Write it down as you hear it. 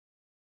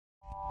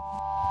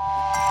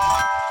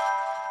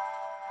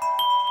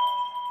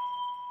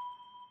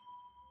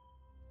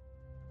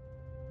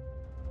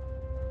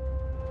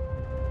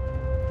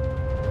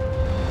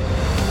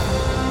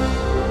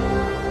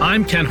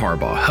I'm Ken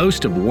Harbaugh,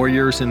 host of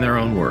Warriors in Their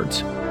Own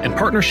Words. In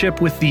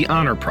partnership with the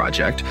Honor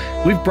Project,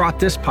 we've brought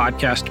this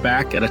podcast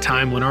back at a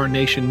time when our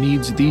nation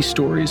needs these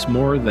stories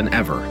more than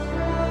ever.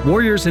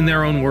 Warriors in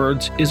Their Own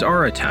Words is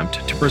our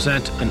attempt to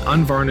present an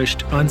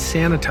unvarnished,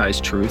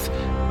 unsanitized truth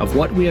of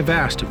what we have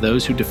asked of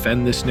those who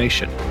defend this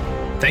nation.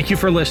 Thank you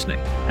for listening,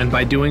 and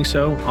by doing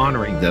so,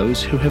 honoring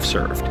those who have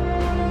served.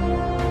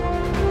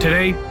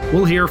 Today,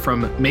 we'll hear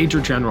from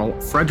Major General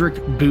Frederick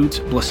Boots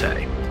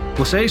Blesse.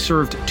 Blesse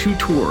served 2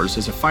 tours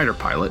as a fighter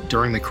pilot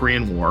during the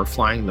Korean War,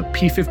 flying the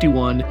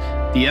P-51,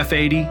 the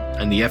F-80,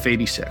 and the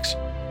F-86.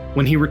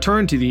 When he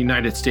returned to the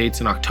United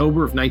States in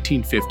October of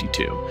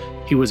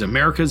 1952, he was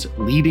America's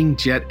leading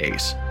jet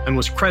ace and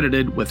was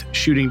credited with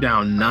shooting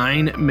down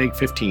 9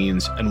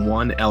 MiG-15s and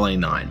 1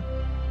 LA-9.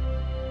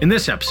 In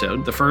this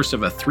episode, the first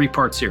of a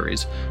 3-part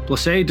series,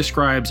 Blesse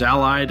describes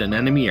Allied and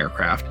enemy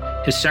aircraft,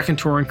 his second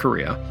tour in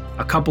Korea,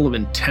 a couple of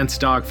intense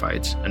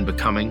dogfights, and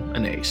becoming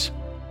an ace.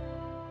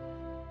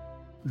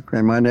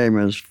 Okay, my name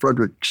is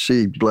Frederick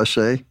C.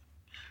 Blesse,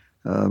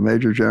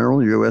 Major General,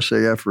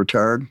 USAF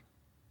retired.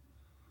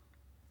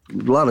 A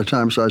lot of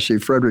times I see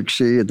Frederick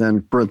C. and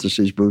then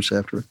parentheses Boots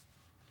after it.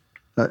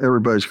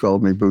 Everybody's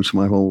called me Boots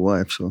my whole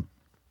life. So,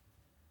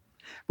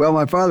 well,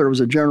 my father was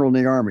a general in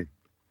the Army.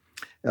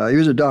 He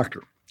was a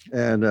doctor.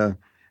 And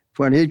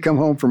when he'd come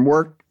home from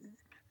work,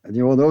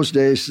 you know, in those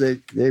days,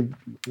 they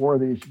wore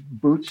these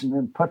boots and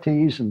then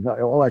puttees and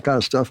all that kind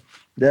of stuff.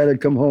 Dad would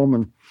come home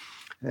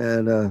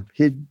and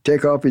he'd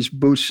take off his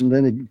boots and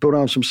then he'd put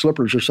on some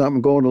slippers or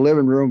something, go in the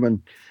living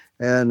room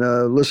and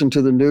listen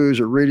to the news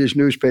or read his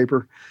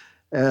newspaper.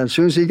 And as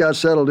soon as he got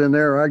settled in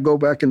there, I'd go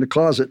back in the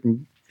closet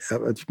and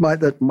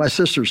my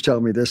sisters tell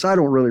me this. I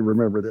don't really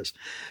remember this,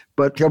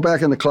 but go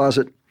back in the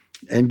closet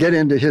and get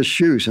into his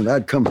shoes, and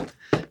I'd come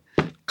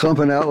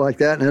clumping out like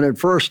that. And at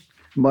first,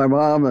 my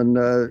mom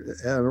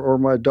or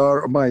my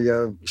daughter, my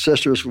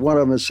sisters, one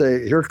of them would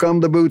say, "Here come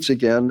the boots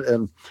again,"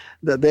 and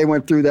that they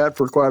went through that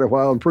for quite a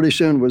while. And pretty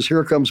soon was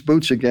 "Here comes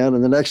Boots again,"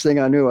 and the next thing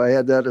I knew, I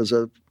had that as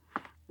a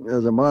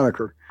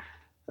moniker.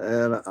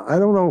 And I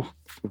don't know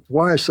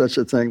why such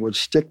a thing would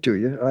stick to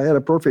you. I had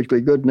a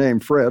perfectly good name,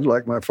 Fred,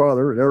 like my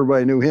father, and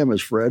everybody knew him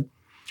as Fred.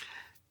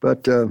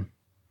 But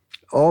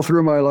all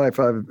through my life,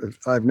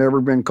 I've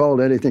never been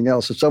called anything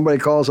else. If somebody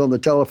calls on the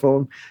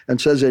telephone and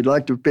says they'd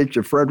like to speak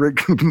to Frederick,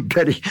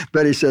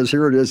 Betty says,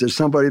 "Here it is. It's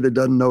somebody that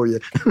doesn't know you."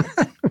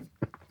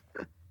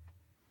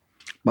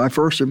 My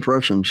first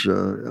impressions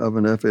of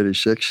an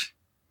F-86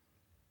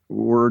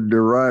 were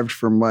derived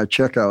from my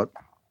checkout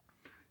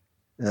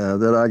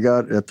that I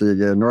got at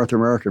the North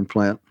American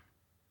plant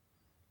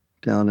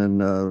down in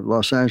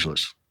Los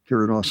Angeles,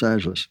 here in Los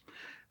Angeles.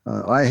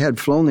 I had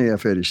flown the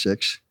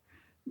F-86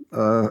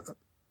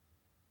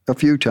 a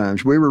few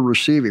times. We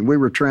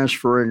were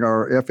transferring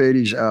our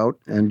F-80s out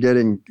and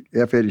getting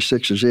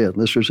F-86s in.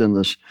 This was in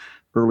this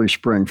early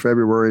spring,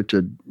 February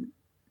to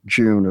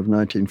June of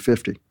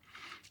 1950.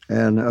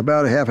 And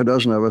about a half a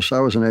dozen of us, I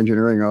was an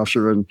engineering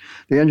officer, and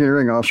the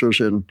engineering officers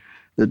in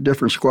the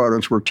different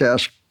squadrons were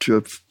tasked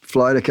to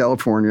fly to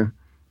California,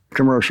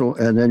 commercial,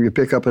 and then you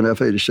pick up an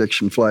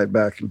F-86 and fly it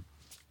back. And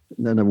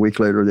then a week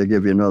later, they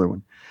give you another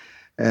one.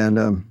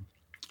 And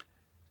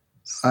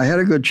I had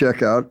a good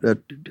checkout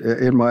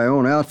in my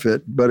own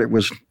outfit, but it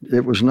was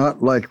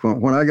not like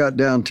when I got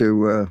down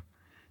to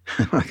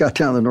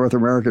the North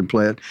American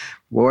plant.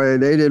 Boy,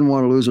 they didn't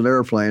want to lose an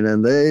airplane,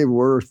 and they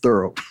were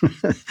thorough.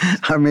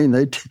 I mean,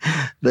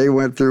 they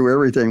went through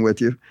everything with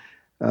you.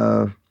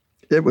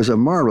 It was a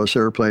marvelous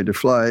airplane to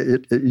fly.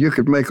 You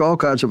could make all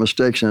kinds of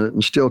mistakes in it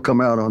and still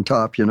come out on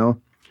top, you know.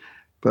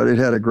 But it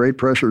had a great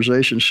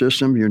pressurization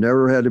system. You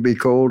never had to be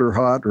cold or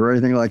hot or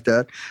anything like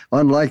that.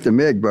 Unlike the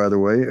MiG, by the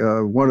way,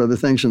 one of the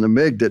things in the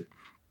MiG that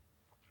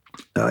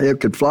it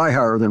could fly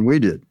higher than we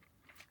did.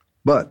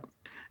 But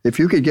if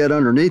you could get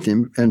underneath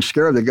him and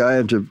scare the guy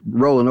into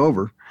rolling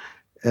over,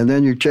 and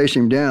then you chase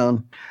him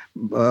down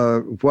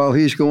while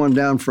he's going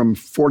down from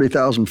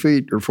 40,000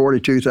 feet or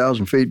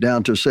 42,000 feet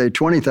down to, say,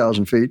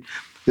 20,000 feet,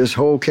 this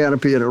whole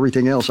canopy and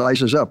everything else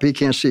ices up. He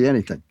can't see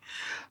anything.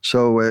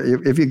 So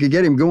if you could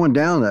get him going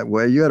down that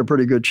way, you had a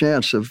pretty good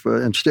chance of,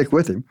 and stick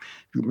with him.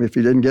 If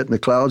you didn't get in the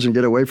clouds and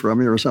get away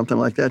from him or something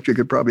like that, you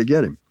could probably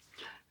get him.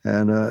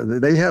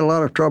 And they had a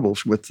lot of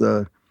troubles with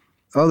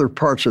other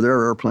parts of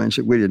their airplanes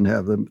that we didn't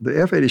have. The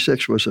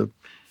F-86 was a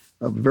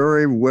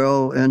very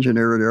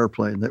well-engineered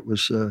airplane that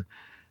was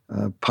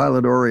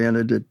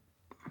pilot-oriented.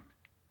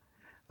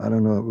 I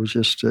don't know, it was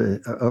just,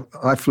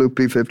 I flew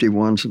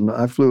P-51s, and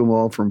I flew them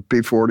all from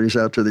P-40s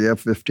out to the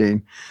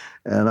F-15,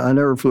 and I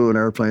never flew an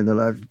airplane that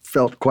I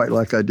felt quite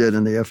like I did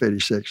in the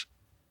F-86.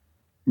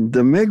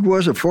 The MiG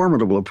was a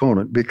formidable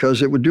opponent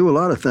because it would do a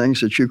lot of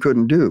things that you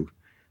couldn't do.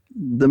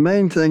 The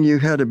main thing you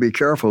had to be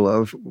careful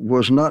of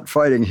was not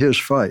fighting his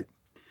fight.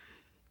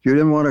 You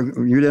didn't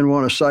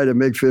want to sight a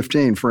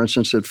MiG-15, for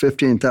instance, at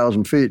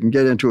 15,000 feet and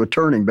get into a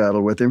turning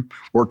battle with him,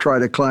 or try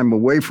to climb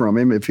away from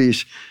him. If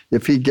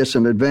he gets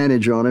an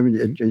advantage on him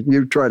and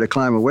you try to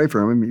climb away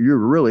from him, you're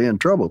really in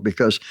trouble,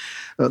 because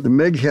the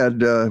MiG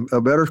had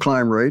a better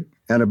climb rate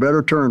and a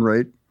better turn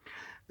rate,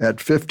 at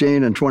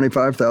 15 and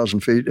 25,000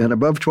 feet, and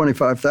above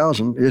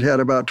 25,000, it had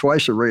about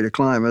twice the rate of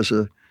climb as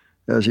the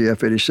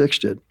F-86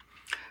 did.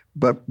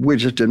 But we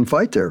just didn't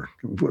fight there.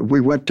 We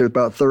went to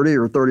about 30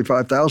 or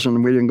 35,000,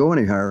 and we didn't go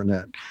any higher than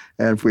that.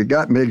 And if we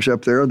got MiGs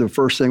up there, the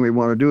first thing we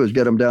want to do is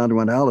get them down to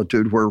an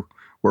altitude where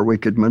we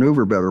could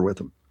maneuver better with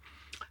them.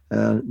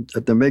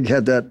 The MiG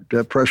had that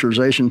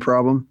pressurization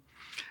problem.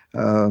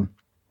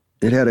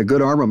 It had a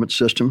good armament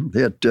system.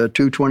 It had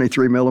two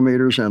 23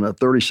 millimeters and a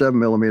 37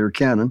 millimeter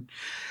cannon.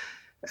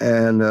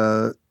 And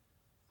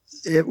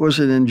it was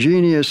an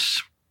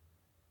ingenious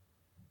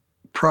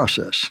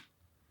process.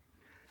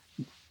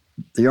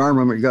 The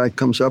armament guy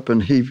comes up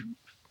and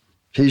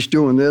he's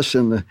doing this,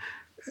 and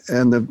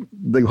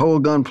the whole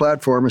gun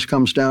platform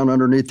comes down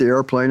underneath the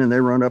airplane, and they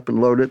run up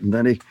and load it, and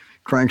then he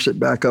cranks it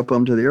back up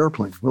onto the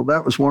airplane. Well,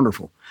 that was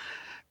wonderful.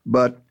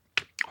 But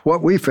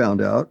what we found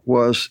out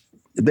was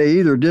they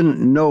either didn't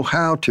know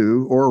how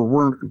to or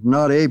were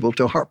not able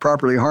to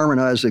properly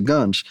harmonize the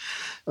guns.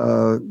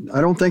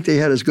 I don't think they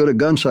had as good a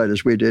gun sight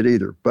as we did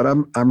either, but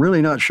I'm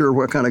really not sure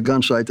what kind of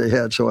gun sight they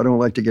had, so I don't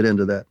like to get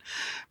into that.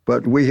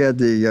 But we had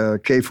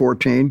the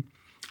K-14,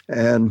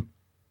 and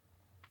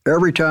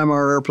every time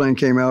our airplane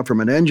came out from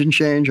an engine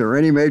change or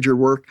any major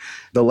work,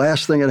 the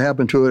last thing that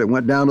happened to it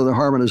went down to the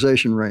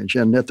harmonization range.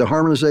 And at the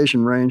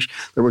harmonization range,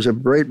 there was a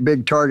great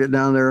big target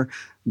down there.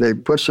 They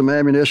put some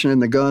ammunition in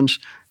the guns,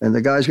 and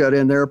the guys got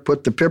in there,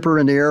 put the pipper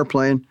in the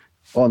airplane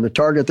on the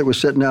target that was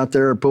sitting out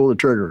there and pulled the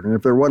trigger. And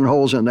if there wasn't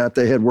holes in that,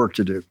 they had work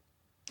to do.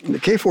 The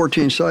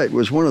K-14 sight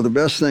was one of the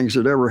best things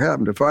that ever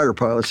happened to fighter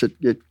pilots.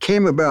 It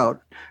came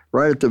about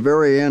right at the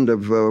very end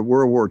of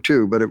World War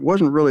II, but it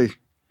wasn't really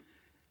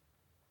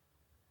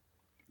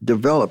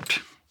developed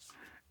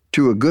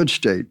to a good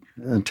state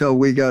until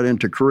we got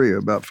into Korea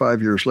about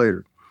 5 years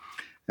later.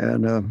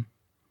 And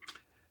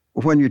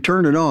when you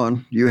turned it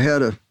on, you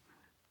had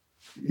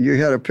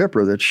a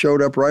pipper that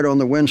showed up right on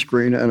the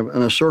windscreen and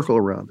a circle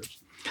around it.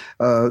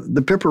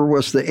 The pipper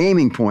was the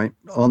aiming point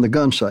on the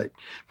gun sight.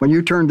 When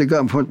you turned the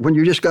gun, when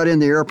you just got in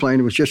the airplane,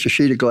 it was just a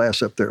sheet of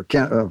glass up there.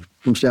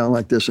 Comes down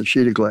like this, a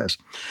sheet of glass.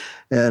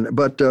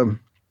 But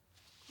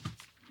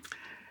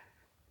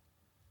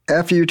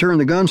after you turn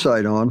the gun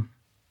sight on,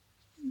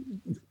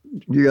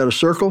 you got a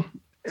circle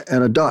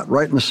and a dot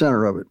right in the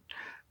center of it.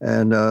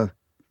 And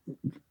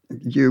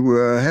you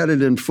had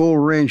it in full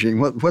ranging.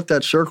 What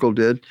that circle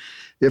did,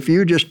 if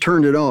you just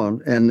turned it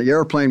on and the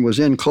airplane was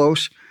in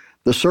close,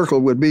 the circle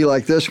would be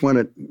like this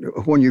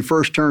when you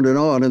first turned it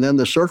on, and then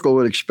the circle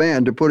would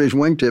expand to put his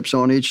wingtips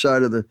on each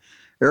side of the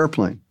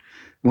airplane.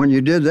 When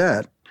you did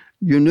that,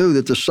 you knew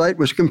that the sight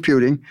was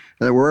computing,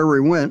 and that wherever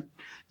he went,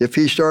 if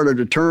he started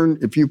to turn,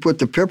 if you put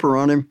the pipper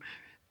on him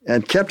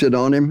and kept it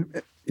on him,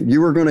 you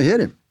were going to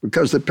hit him,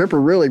 because the pipper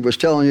really was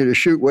telling you to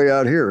shoot way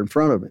out here in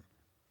front of him,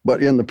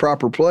 but in the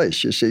proper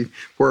place, you see,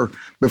 where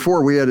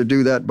before we had to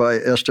do that by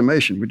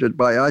estimation. We did it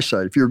by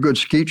eyesight. If you're a good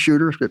skeet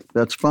shooter,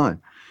 that's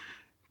fine.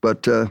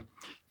 But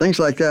things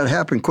like that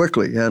happen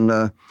quickly,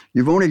 and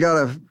you've only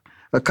got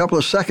a couple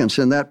of seconds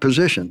in that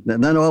position,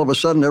 and then all of a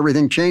sudden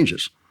everything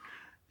changes.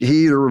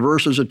 He either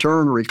reverses a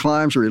turn, or he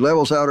climbs, or he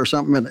levels out or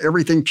something, and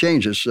everything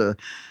changes.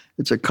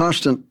 It's a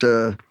constant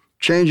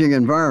changing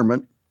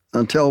environment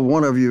until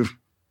one of you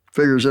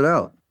figures it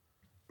out.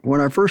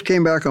 When I first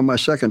came back on my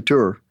second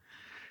tour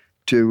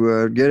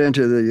to get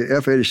into the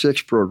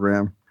F-86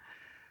 program,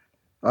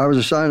 I was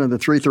assigned to the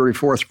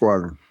 334th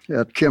Squadron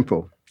at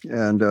Kimpo,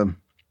 and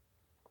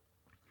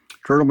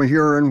Colonel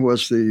Mahurin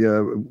was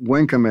the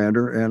wing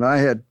commander,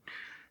 and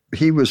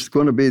he was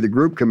going to be the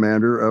group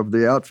commander of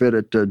the outfit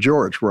at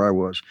George, where I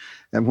was.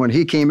 And when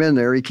he came in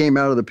there, he came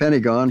out of the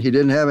Pentagon. He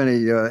didn't have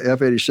any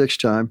F-86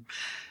 time,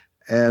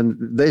 and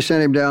they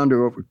sent him down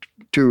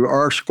to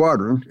our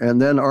squadron,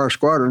 and then our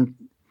squadron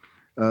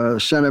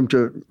sent him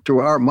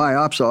to my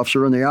ops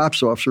officer, and the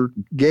ops officer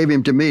gave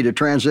him to me to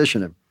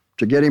transition him,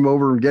 to get him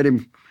over and get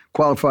him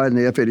qualified in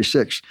the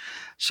F-86.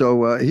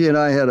 So he and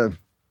I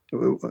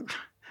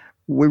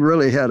we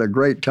really had a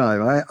great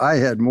time. I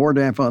had more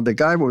damn fun. The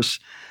guy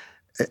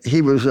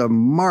he was a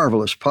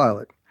marvelous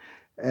pilot,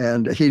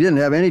 and he didn't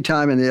have any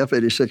time in the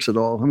F-86 at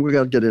all. And we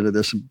got to get into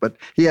this, but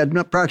he had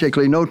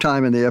practically no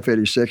time in the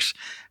F-86,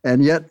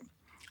 and yet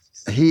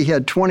he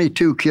had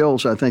 22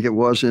 kills, I think it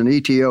was, in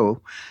ETO.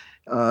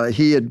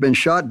 He had been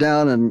shot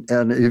down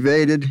and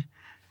evaded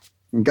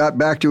and got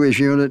back to his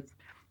unit.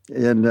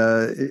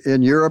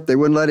 In Europe, they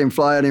wouldn't let him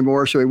fly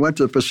anymore, so he went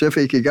to the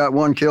Pacific. He got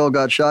one kill,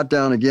 got shot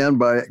down again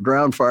by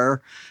ground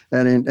fire,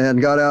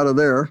 and got out of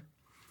there.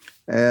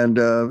 And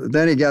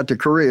then he got to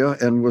Korea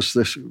and was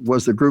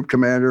the group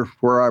commander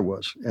where I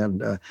was.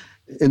 And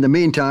in the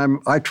meantime,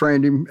 I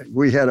trained him.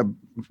 We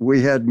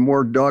had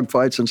more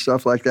dogfights and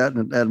stuff like that,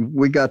 and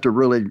we got to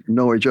really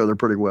know each other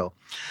pretty well.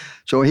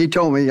 So he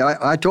told me,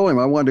 I told him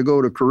I wanted to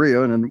go to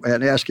Korea and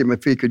ask him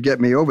if he could get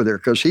me over there,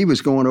 because he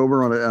was going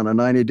over on a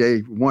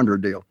 90-day wonder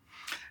deal.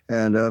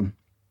 And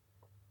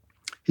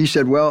he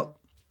said, well,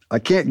 I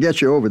can't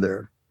get you over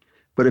there,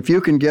 but if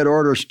you can get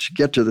orders to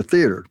get to the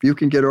theater, if you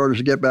can get orders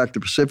to get back to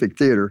Pacific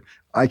Theater,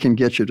 I can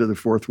get you to the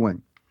Fourth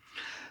Wing.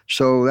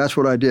 So that's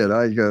what I did.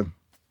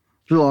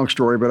 It's a long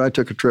story, but I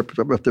took a trip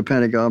up to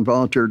Pentagon,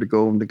 volunteered to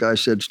go, and the guy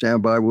said,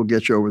 stand by, we'll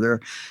get you over there.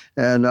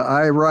 And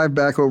I arrived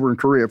back over in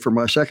Korea for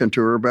my second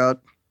tour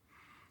about,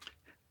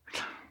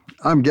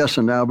 I'm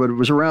guessing now, but it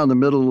was around the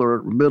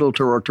middle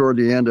to or toward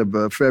the end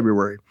of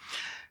February.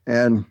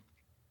 And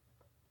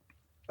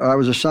I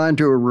was assigned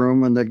to a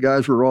room, and the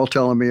guys were all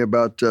telling me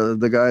about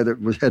the guy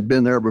that had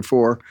been there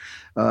before.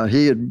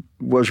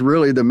 Was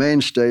really the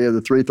mainstay of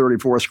the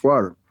 334th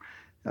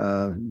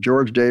Squadron.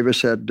 George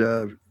Davis had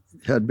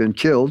been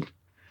killed.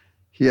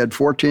 He had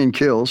 14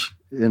 kills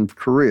in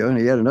Korea, and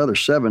he had another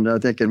 7, I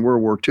think, in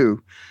World War II.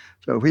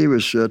 So he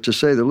was, to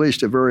say the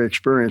least, a very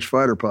experienced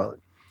fighter pilot.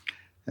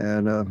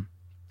 And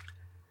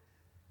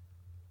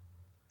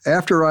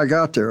after I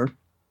got there,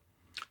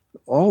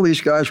 all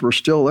these guys were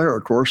still there,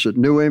 of course, that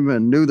knew him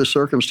and knew the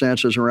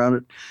circumstances around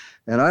it.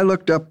 And I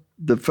looked up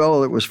the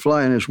fellow that was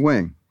flying his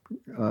wing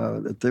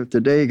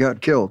the day he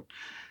got killed.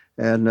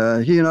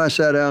 And he and I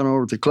sat down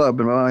over at the club,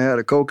 and I had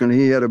a Coke and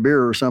he had a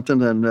beer or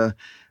something.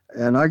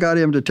 And I got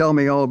him to tell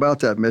me all about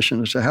that mission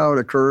and say how it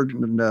occurred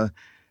and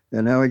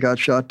how he got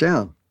shot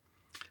down.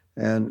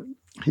 And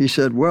he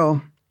said,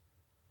 well,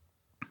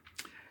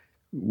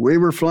 we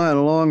were flying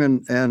along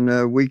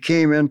and we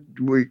came in,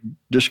 we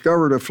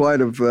discovered a flight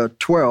of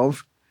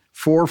 12,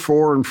 4,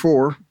 4, and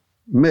 4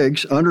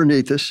 MiGs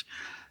underneath us.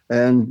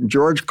 And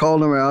George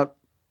called them out,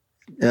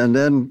 and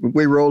then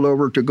we rolled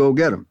over to go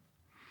get them.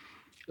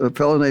 A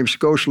fellow named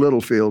Scosh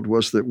Littlefield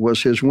was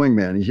his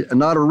wingman.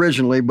 Not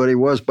originally, but he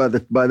was by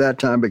that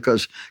time,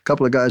 because a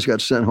couple of guys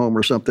got sent home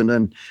or something,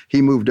 and he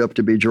moved up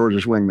to be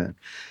George's wingman.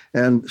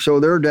 And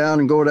so they're down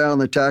and go down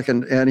the attack,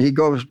 and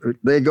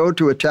they go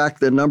to attack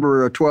the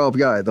number 12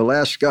 guy, the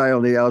last guy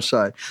on the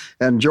outside.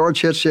 And George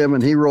hits him,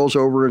 and he rolls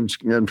over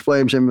and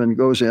flames him and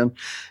goes in.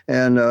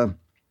 And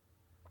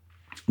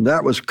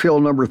that was kill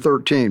number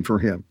 13 for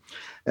him.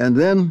 And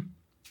then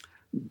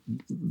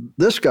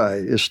this guy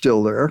is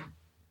still there,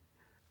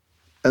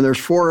 and there's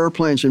 4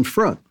 airplanes in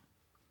front.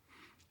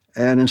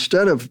 And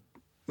instead of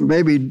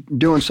maybe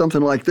doing something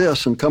like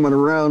this and coming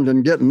around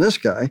and getting this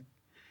guy,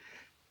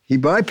 he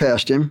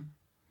bypassed him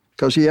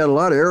because he had a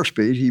lot of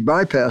airspeed. He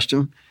bypassed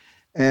him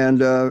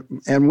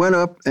and went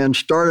up and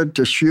started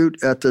to shoot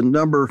at the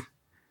number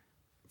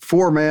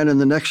 4 man in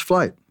the next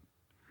flight.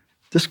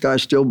 This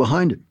guy's still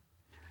behind him.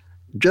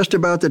 Just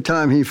about the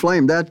time he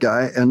flamed that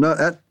guy, and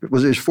that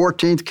was his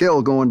 14th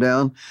kill going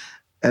down,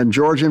 and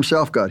George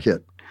himself got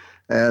hit.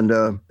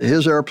 And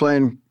his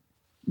airplane,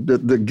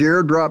 the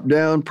gear dropped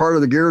down, part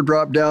of the gear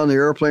dropped down, the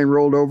airplane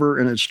rolled over,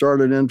 and it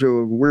started into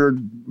a weird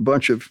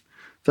bunch of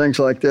things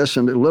like this.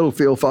 And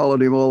Littlefield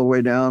followed him all the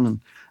way down and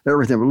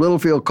everything. But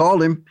Littlefield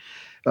called him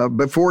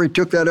before he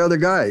took that other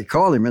guy. He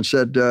called him and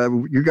said,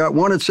 you got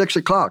one at 6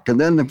 o'clock. And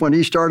then when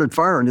he started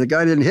firing, the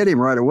guy didn't hit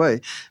him right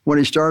away. When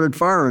he started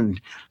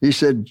firing, he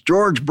said,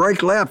 George,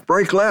 break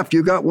left.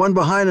 You got one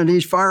behind and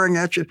he's firing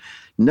at you.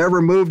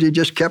 Never moved. He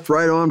just kept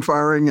right on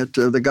firing at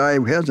the guy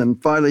who has.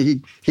 And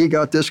finally, he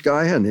got this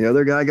guy and the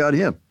other guy got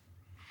him.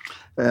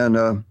 And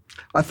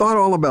I thought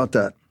all about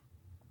that.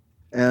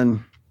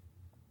 And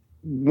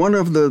one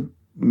of the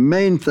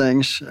main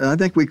things, and I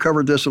think we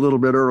covered this a little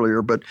bit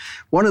earlier, but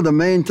one of the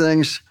main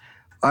things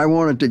I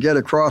wanted to get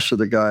across to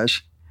the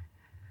guys,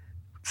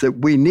 that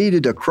we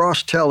needed to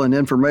cross-tell in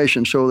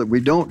information so that we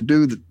don't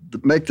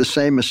make the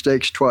same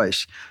mistakes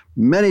twice.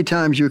 Many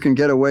times you can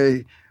get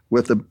away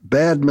with a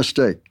bad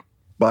mistake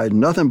by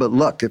nothing but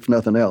luck, if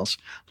nothing else.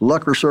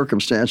 Luck or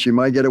circumstance, you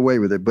might get away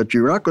with it, but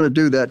you're not going to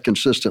do that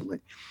consistently.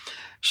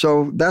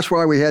 So that's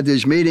why we had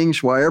these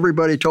meetings, why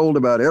everybody told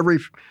about every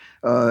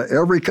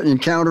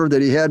encounter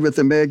that he had with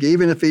the MiG,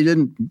 even if he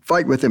didn't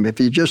fight with him, if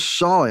he just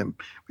saw him,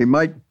 we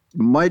might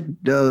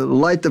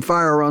light the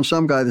fire on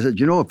some guy that said,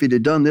 if he'd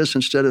have done this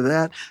instead of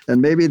that,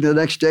 and maybe the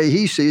next day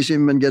he sees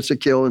him and gets a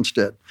kill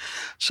instead.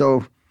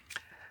 So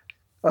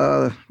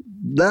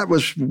that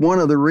was one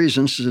of the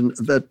reasons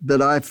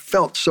that I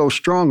felt so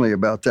strongly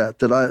about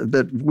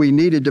that we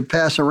needed to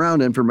pass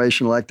around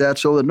information like that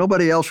so that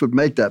nobody else would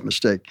make that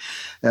mistake.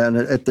 And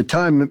at the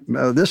time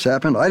this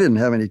happened, I didn't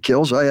have any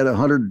kills. I had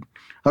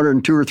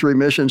 102 or 3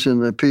 missions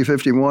in the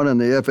P-51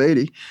 and the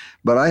F-80,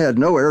 but I had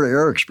no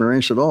air-to-air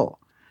experience at all.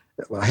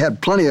 I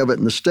had plenty of it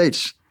in the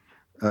States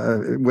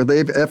with the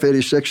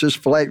F-86s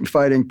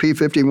fighting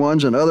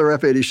P-51s and other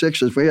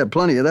F-86s. We had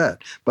plenty of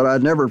that, but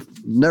I'd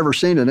never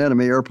seen an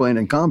enemy airplane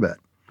in combat.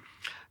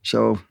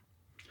 So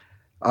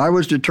I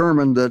was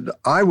determined that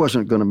I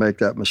wasn't going to make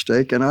that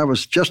mistake, and I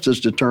was just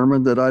as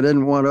determined that I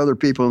didn't want other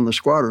people in the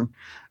squadron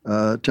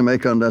to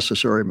make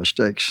unnecessary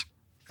mistakes.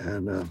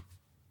 And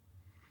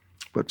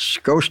but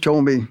Scosh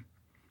told me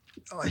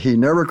he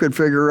never could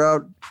figure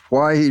out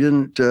why he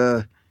didn't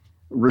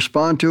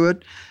respond to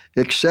it,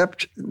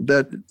 except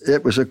that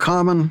it was a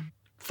common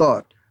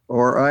thought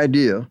or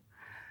idea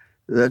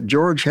that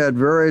George had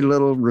very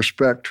little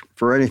respect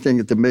for anything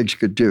that the MiGs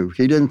could do.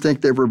 He didn't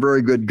think they were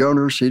very good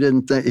gunners. He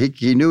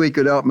knew he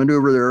could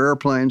outmaneuver their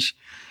airplanes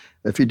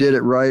if he did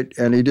it right,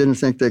 and he didn't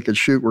think they could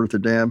shoot worth a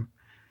damn.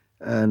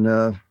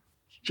 And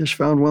he just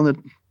found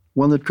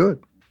one that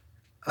could.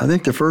 I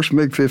think the first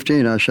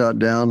MiG-15 I shot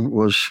down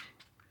was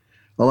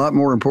a lot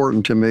more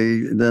important to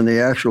me than the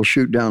actual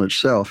shoot down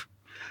itself.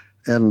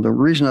 And the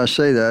reason I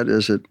say that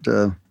is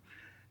that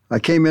I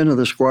came into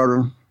the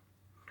squadron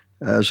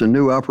as a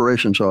new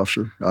operations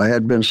officer. I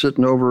had been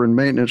sitting over in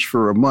maintenance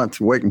for a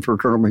month waiting for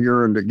Colonel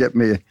Mahurin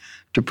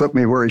to put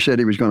me where he said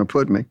he was going to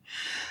put me.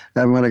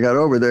 And when I got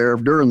over there,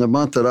 during the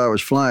month that I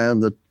was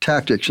flying, the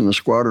tactics in the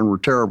squadron were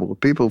terrible. The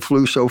people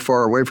flew so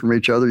far away from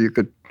each other, you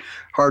could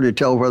hardly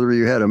tell whether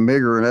you had a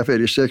MiG or an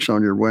F-86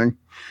 on your wing.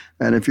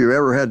 And if you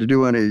ever had to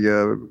do any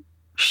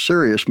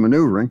serious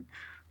maneuvering,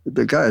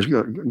 the guy's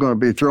going to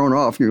be thrown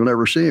off and you'll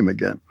never see him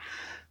again.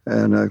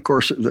 And, of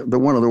course,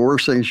 one of the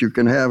worst things you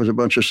can have is a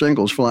bunch of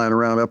singles flying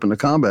around up in the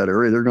combat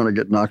area. They're going to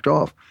get knocked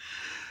off.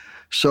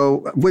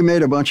 So we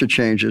made a bunch of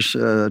changes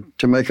to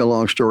make a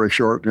long story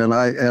short. And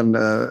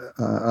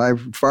I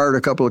fired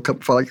a couple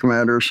of flight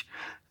commanders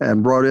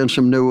and brought in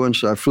some new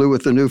ones. I flew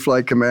with the new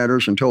flight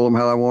commanders and told them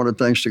how I wanted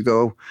things to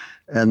go,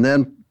 and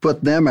then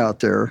put them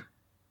out there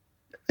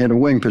in a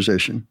wing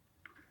position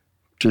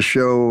to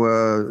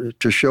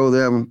show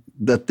them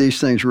that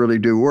these things really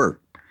do work.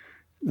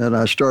 And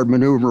I started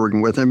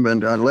maneuvering with him,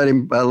 and I let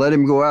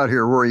him go out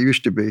here where he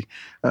used to be.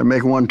 I'd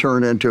make one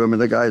turn into him,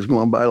 and the guy's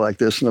going by like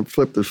this, and I'd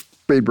flip the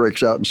speed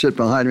brakes out and sit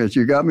behind him. He said,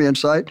 "You got me in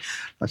sight?"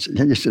 I said,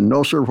 "He said,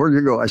 no, sir, where'd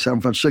you go?" I said,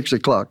 "I'm from 6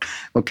 o'clock.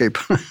 Okay.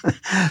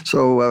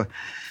 So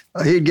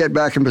he'd get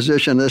back in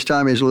position. This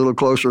time he's a little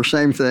closer,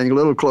 same thing, a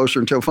little closer,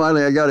 until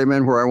finally I got him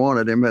in where I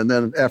wanted him. And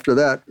then after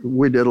that,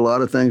 we did a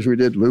lot of things. We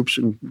did loops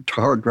and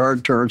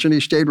hard turns, and he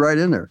stayed right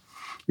in there.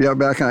 We got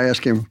back, and I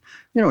asked him,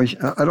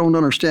 I don't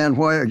understand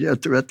why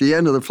at the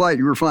end of the flight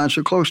you were flying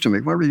so close to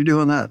me. Why were you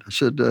doing that? I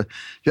said,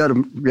 you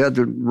had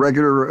the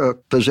regular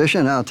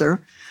position out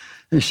there.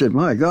 And he said,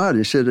 "My God,"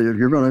 he said, "if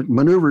you're going to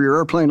maneuver your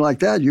airplane like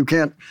that, you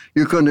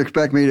couldn't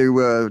expect me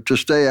to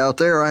stay out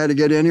there. I had to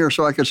get in here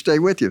so I could stay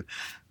with you."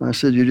 I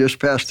said, "You just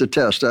passed the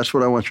test. That's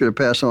what I want you to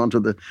pass on to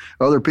the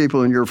other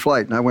people in your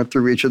flight." And I went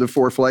through each of the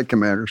 4 flight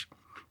commanders.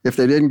 If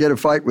they didn't get in a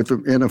fight with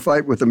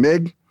the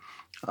MiG,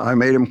 I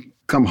made them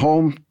come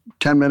home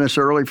 10 minutes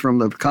early from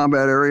the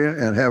combat area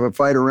and have a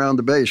fight around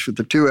the base with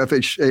the 2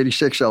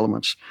 F-86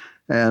 elements.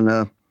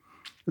 And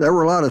there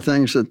were a lot of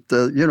things that,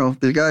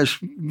 the guys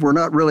were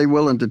not really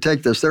willing to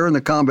take this. They're in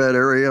the combat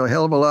area. A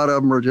hell of a lot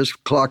of them are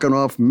just clocking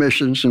off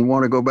missions and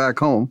want to go back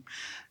home.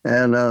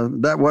 And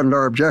that wasn't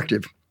our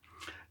objective.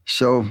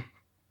 So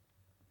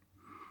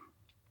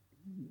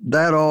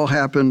that all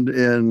happened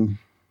in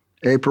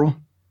April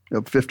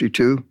of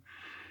 52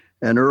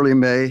 and early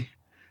May.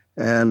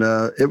 And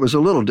it was a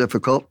little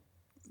difficult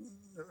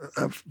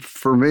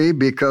for me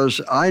because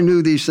I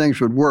knew these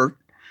things would work,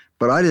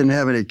 but I didn't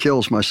have any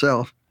kills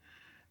myself.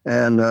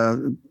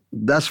 And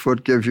that's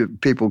what gives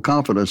people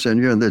confidence in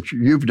you, and that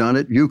you've done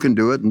it, you can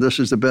do it, and this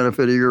is the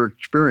benefit of your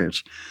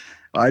experience.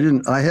 I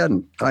hadn't.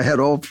 I had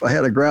a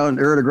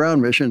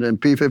air-to-ground mission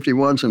and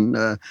P-51s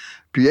and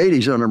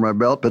P-80s under my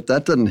belt, but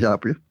that didn't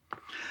help you.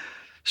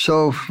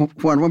 So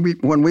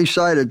when we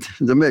sighted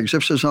the MiGs,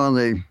 this was on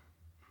the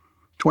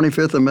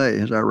 25th of May,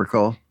 as I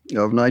recall,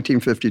 of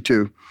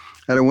 1952.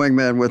 I had a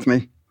wingman with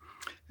me,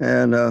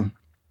 and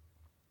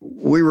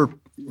we were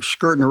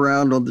skirting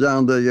around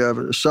down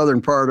the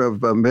southern part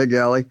of MiG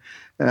Alley,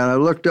 and I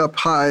looked up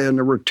high, and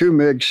there were 2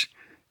 MiGs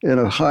in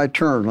a high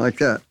turn like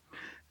that.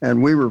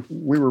 And we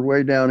were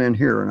way down in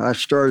here, and I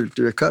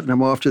started cutting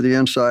them off to the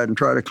inside and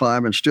try to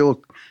climb and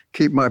still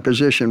keep my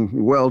position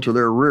well to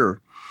their rear.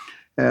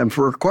 And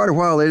for quite a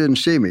while, they didn't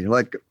see me,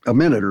 like a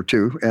minute or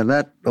two, and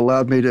that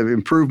allowed me to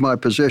improve my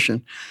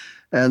position.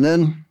 And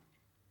then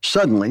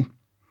suddenly,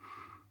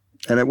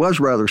 and it was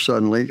rather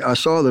suddenly, I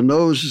saw the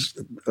nose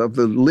of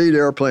the lead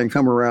airplane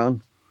come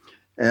around,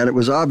 and it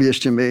was obvious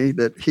to me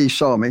that he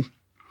saw me.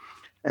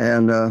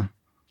 And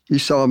he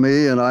saw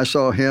me, and I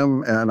saw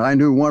him, and I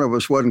knew one of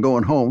us wasn't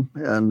going home,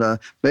 and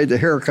made the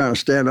hair kind of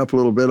stand up a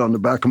little bit on the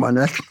back of my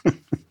neck.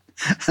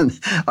 And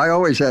I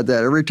always had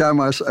that. Every time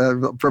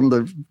from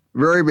the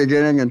very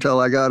beginning until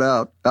I got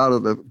out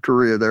of the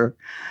Korea there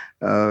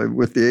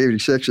with the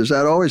 86s,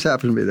 that always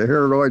happened to me. The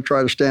hair would always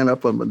try to stand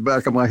up on the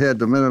back of my head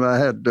the minute I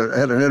had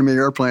an enemy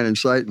airplane in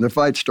sight and the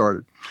fight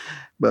started.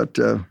 But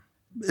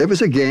it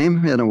was a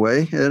game in a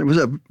way. It was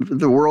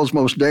the world's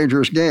most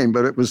dangerous game,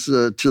 but it was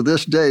to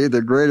this day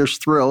the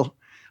greatest thrill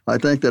I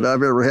think that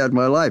I've ever had in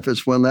my life.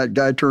 It's when that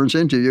guy turns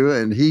into you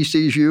and he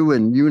sees you,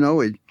 and you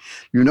know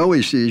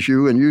he sees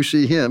you, and you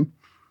see him.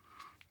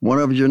 One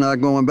of you're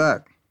not going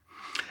back.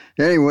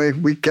 Anyway,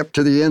 we kept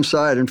to the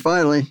inside, and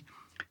finally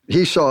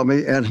he saw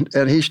me,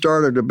 and he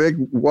started a big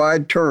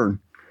wide turn,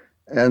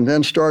 and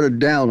then started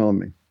down on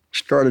me.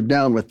 Started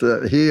down with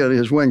he and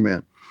his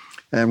wingman.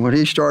 And when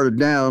he started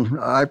down,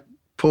 I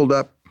pulled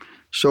up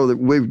so that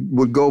we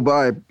would go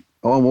by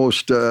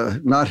almost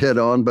not head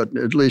on, but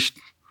at least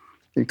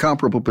in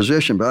comparable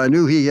position. But I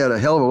knew he had a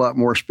hell of a lot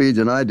more speed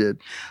than I did.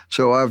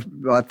 So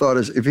I thought,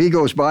 if he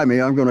goes by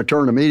me, I'm going to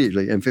turn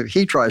immediately. And if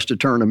he tries to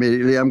turn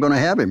immediately, I'm going to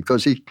have him,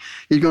 because he's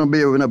going to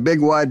be in a big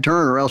wide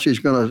turn, or else he's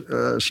going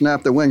to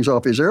snap the wings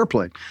off his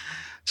airplane.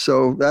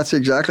 So that's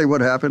exactly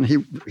what happened.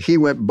 He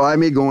went by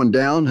me going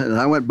down, and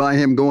I went by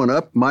him going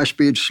up. My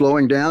speed's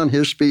slowing down.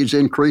 His speed's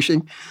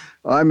increasing.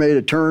 I made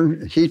a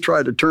turn. He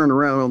tried to turn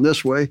around on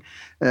this way.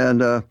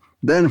 And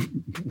then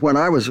when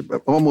I was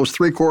almost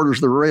 3/4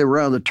 of the way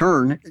around the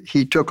turn,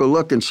 he took a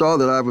look and saw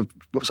that I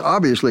was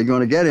obviously going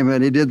to get him,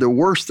 and he did the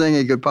worst thing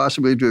he could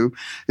possibly do.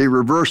 He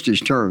reversed his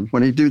turn.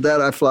 When he did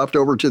that, I flopped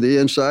over to the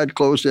inside,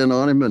 closed in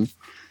on him,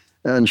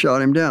 and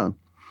shot him down.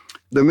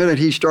 The minute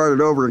he started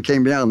over and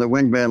came down, the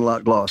wingman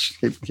lost.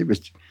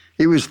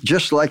 He was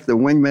just like the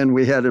wingman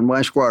we had in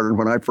my squadron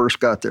when I first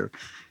got there.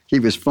 He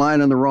was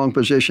flying in the wrong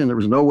position. There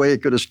was no way he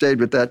could have stayed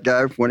with that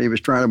guy when he was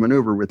trying to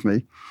maneuver with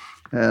me.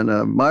 And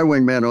my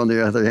wingman, on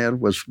the other hand,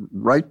 was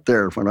right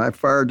there. When I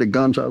fired the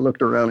guns, I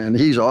looked around, and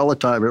he's all the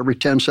time, every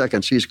 10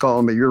 seconds, he's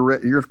calling me,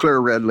 you're clear,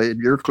 red lead,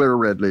 you're clear,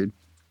 red lead.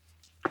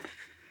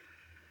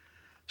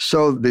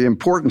 So the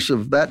importance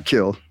of that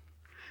kill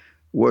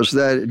was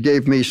that it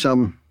gave me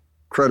some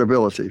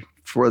credibility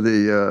for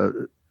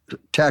the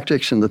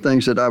tactics and the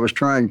things that I was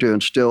trying to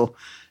instill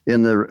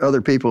in the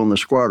other people in the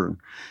squadron.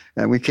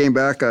 And we came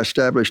back, I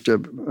established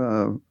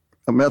a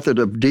method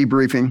of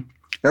debriefing.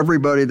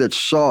 Everybody that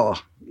saw,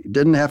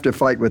 didn't have to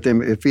fight with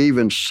him. If he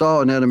even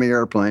saw an enemy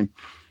airplane,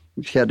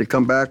 he had to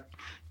come back.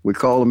 We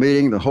called a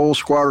meeting, the whole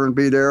squadron would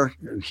be there,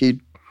 and he'd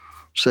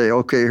say,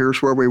 okay,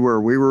 here's where we were.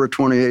 We were at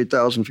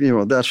 28,000 feet,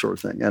 that sort of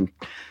thing. And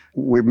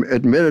we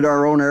admitted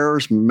our own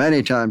errors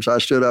many times. I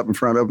stood up in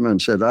front of him and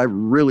said, I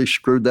really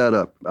screwed that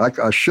up.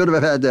 I should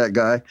have had that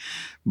guy,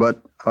 but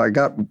I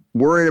got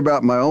worried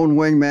about my own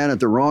wingman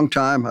at the wrong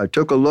time. I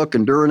took a look,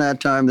 and during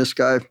that time, this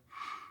guy,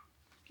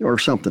 or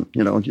something,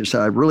 just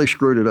I really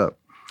screwed it up.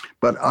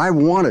 But I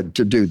wanted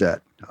to do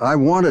that. I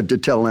wanted to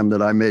tell them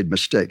that I made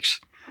mistakes,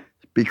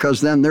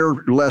 because then they're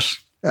less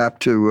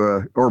apt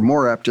to, or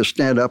more apt to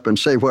stand up and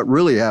say what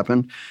really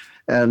happened,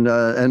 and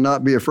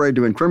not be afraid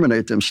to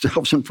incriminate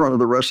themselves in front of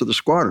the rest of the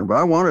squadron.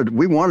 But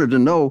we wanted to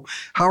know,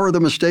 how are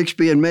the mistakes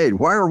being made?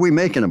 Why are we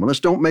making them? Let's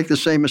don't make the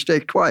same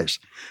mistake twice.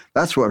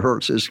 That's what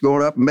hurts, is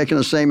going up and making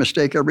the same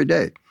mistake every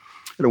day.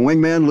 And a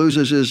wingman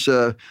loses his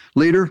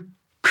leader,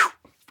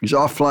 he's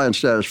off flying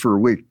status for a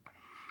week.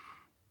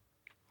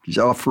 He's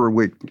off for a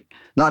week.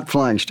 Not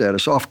flying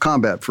status, off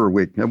combat for a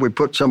week. And we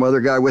put some other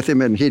guy with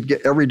him, and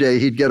every day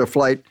he'd get a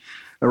flight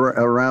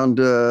around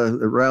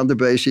the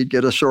base. He'd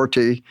get a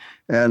sortie,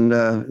 and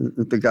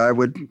the guy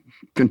would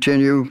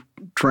continue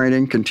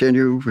training,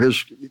 continue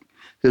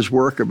his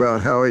work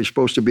about how he's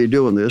supposed to be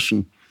doing this,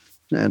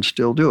 and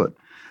still do it.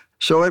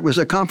 So it was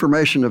a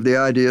confirmation of the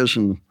ideas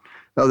and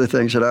other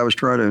things that I was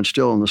trying to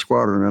instill in the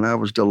squadron, and I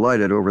was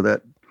delighted over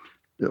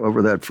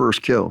that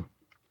first kill.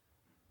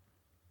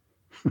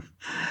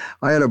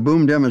 I had a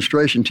boom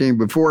demonstration team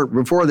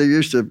before they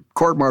used to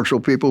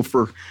court-martial people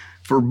for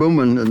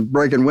booming and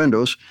breaking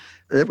windows.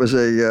 It was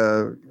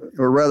a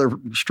rather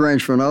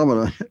strange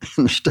phenomenon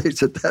in the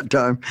States at that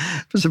time.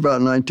 It was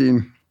about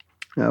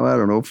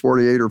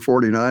 48 or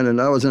 49,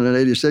 and I was in an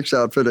 86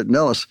 outfit at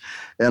Nellis,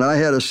 and I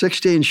had a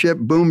 16-ship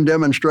boom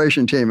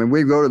demonstration team, and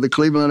we'd go to the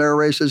Cleveland Air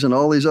Races and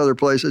all these other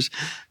places,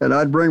 and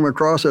I'd bring them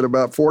across at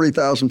about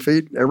 40,000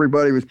 feet.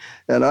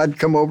 And I'd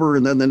come over,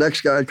 and then the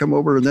next guy would come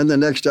over, and then the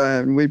next guy,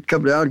 and we'd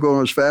come down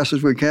going as fast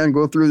as we can,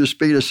 go through the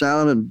speed of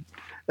sound,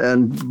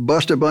 and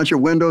bust a bunch of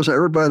windows.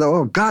 Everybody thought,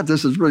 oh, God,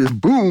 this is really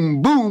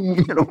boom,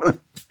 boom,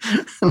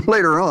 And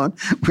later on,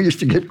 we used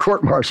to get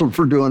court-martialed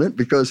for doing it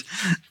because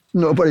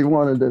nobody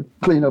wanted to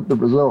clean up the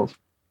results.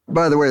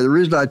 By the way, the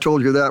reason I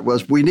told you that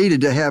was we needed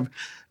to have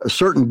a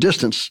certain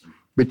distance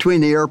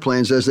between the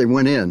airplanes as they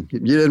went in. You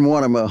didn't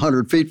want them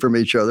 100 feet from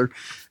each other.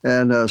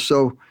 And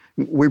so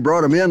we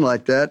brought them in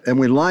like that, and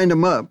we lined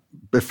them up.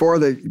 Before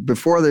they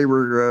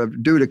were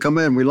due to come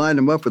in, we lined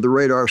them up with the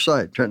radar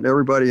sight.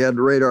 Everybody had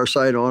the radar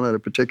sight on at a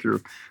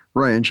particular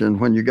range, and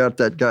when you got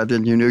that guy,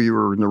 then you knew you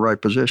were in the right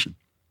position.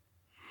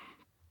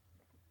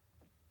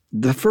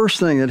 The first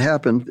thing that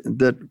happened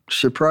that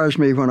surprised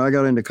me when I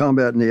got into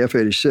combat in the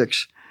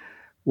F-86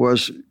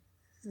 was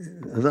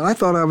that I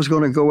thought I was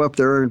going to go up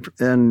there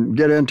and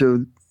get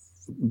into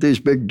these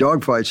big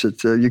dogfights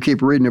that you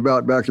keep reading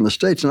about back in the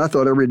States. And I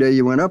thought every day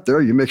you went up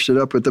there, you mixed it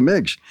up with the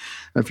MiGs.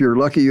 If you're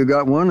lucky, you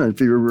got one. And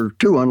if you were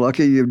too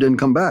unlucky, you didn't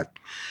come back.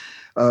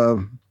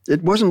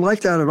 It wasn't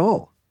like that at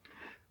all.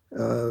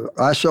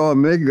 I saw a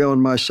MiG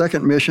on my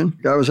second mission.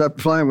 I was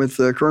up flying with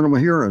Colonel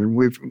Mahurin.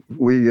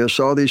 We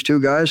saw these two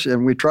guys,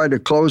 and we tried to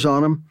close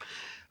on them.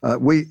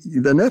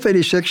 The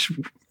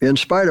F-86, in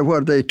spite of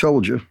what they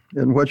told you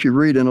and what you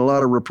read in a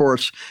lot of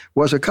reports,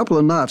 was a couple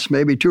of knots,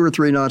 maybe 2 or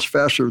 3 knots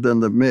faster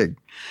than the MiG.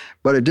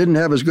 But it didn't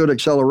have as good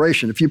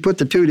acceleration. If you put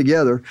the two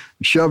together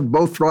and shoved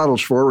both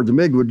throttles forward, the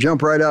MiG would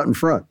jump right out in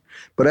front.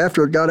 But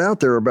after it got out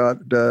there about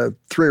 300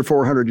 or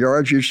 400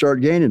 yards, you'd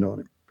start gaining on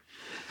it.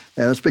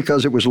 And it's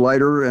because it was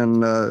lighter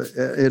and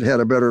it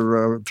had a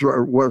better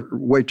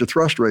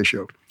weight-to-thrust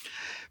ratio.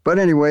 But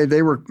anyway,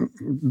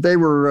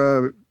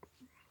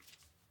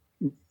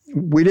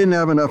 we didn't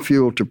have enough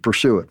fuel to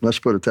pursue it, let's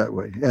put it that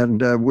way.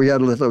 And we had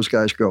to let those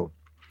guys go.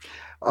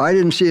 I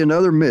didn't see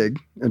another MiG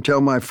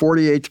until my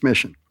 48th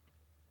mission.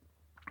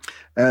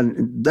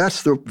 And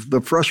that's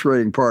the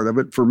frustrating part of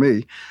it for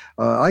me.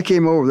 I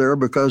came over there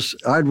because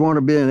I'd want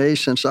to be an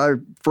ace since I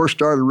first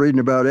started reading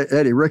about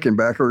Eddie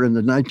Rickenbacker in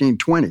the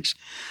 1920s.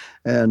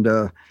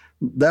 And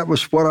that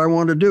was what I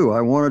wanted to do.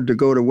 I wanted to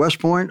go to West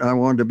Point. I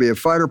wanted to be a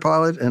fighter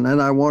pilot, and then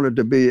I wanted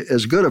to be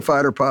as good a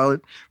fighter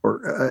pilot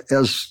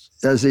as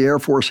the Air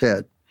Force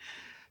had.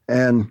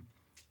 And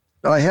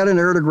I had an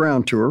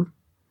air-to-ground tour,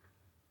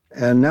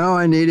 and now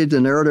I needed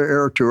an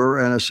air-to-air tour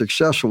and a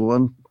successful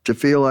one to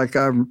feel like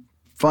I'm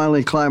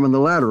finally climbing the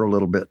ladder a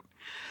little bit.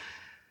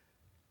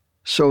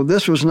 So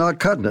this was not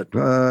cutting it.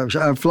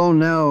 I've flown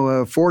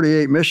now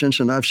 48 missions,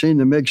 and I've seen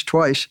the MiGs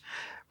twice.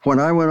 When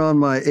I went on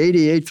my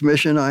 88th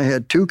mission, I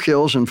had 2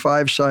 kills and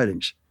 5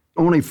 sightings.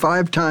 Only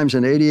 5 times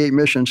in 88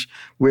 missions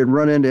we had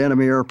run into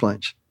enemy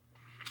airplanes.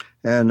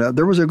 And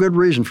there was a good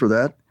reason for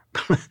that.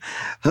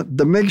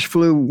 The MiGs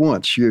flew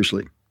once,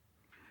 usually.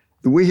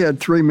 We had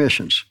 3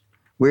 missions.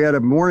 We had a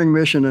morning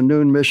mission, a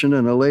noon mission,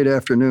 and a late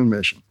afternoon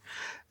mission.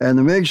 And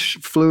the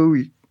MiGs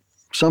flew,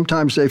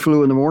 sometimes they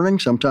flew in the morning,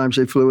 sometimes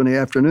they flew in the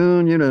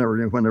afternoon. You never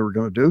knew when they were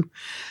going to do.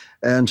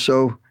 And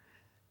so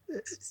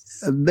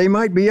they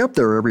might be up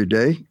there every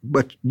day,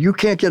 but you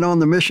can't get on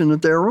the mission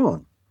that they're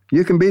on.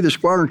 You can be the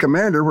squadron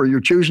commander where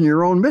you're choosing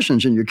your own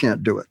missions and you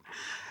can't do it.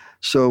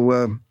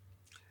 So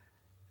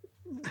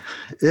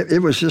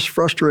it was just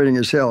frustrating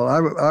as hell.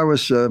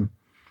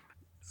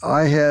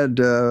 I had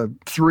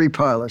 3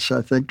 pilots,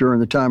 I think, during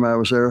the time I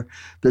was there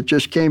that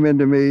just came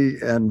into me,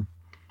 and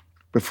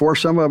before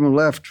some of them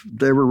left,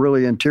 they were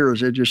really in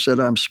tears. They just said,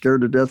 "I'm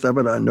scared to death of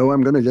it. I know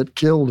I'm going to get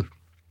killed."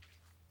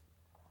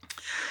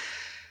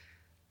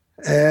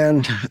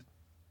 And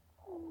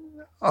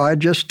I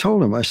just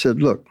told him, I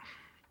said, "Look,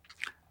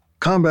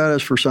 combat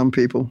is for some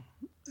people.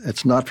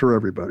 It's not for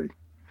everybody.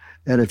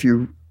 And if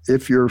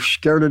you're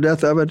scared to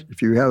death of it,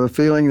 if you have a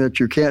feeling that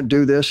you can't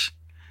do this,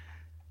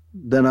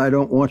 then I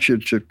don't want you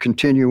to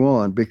continue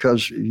on,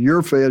 because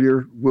your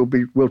failure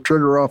will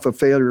trigger off a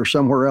failure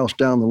somewhere else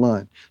down the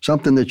line.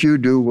 Something that you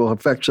do will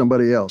affect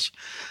somebody else."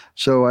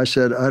 So I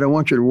said, "I don't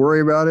want you to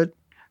worry about it.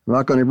 I'm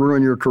not going to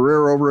ruin your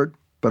career over it,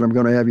 but I'm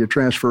going to have you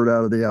transferred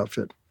out of the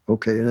outfit."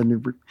 Okay, and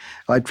then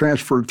I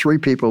transferred 3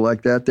 people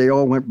like that. They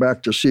all went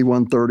back to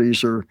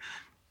C-130s or,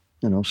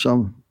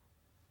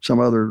 some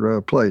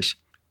other place.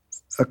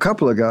 A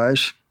couple of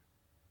guys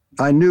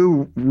I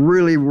knew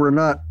really were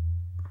not.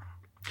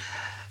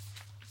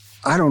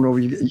 I don't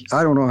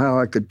know how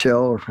I could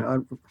tell.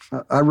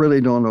 I really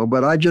don't know.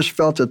 But I just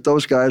felt that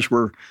those guys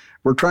were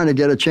trying to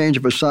get a change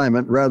of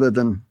assignment rather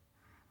than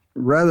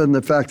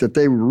the fact that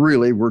they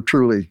really were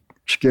truly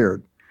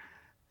scared.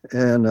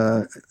 And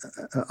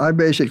I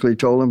basically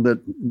told them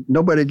that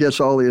nobody gets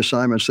all the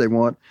assignments they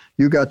want.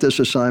 You got this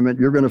assignment.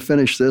 You're going to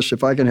finish this.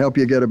 If I can help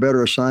you get a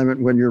better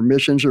assignment when your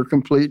missions are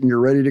complete and you're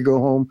ready to go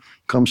home,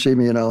 come see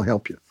me and I'll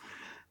help you.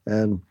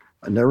 And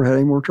I never had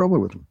any more trouble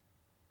with them.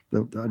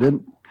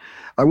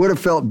 I would have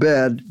felt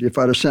bad if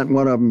I'd have sent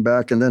one of them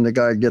back and then the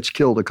guy gets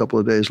killed a couple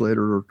of days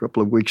later or a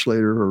couple of weeks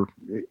later or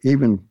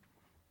even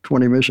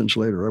 20 missions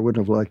later. I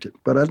wouldn't have liked it.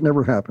 But that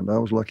never happened. I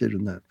was lucky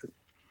in that.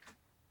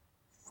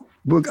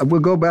 We'll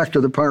go back to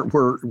the part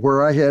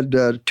where I had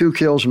 2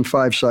 kills and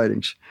 5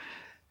 sightings.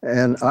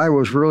 And I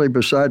was really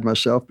beside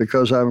myself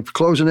because I was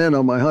closing in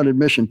on my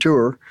 100-mission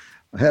tour.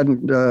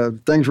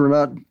 Things were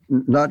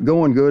not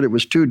going good. It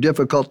was too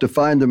difficult to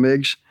find the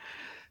MiGs.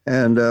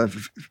 And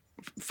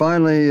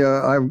finally,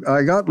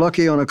 I got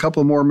lucky on a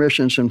couple more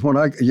missions. And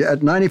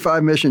at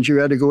 95 missions, you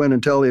had to go in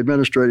and tell the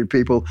administrative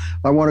people,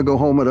 "I want to go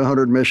home at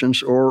 100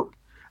 missions," or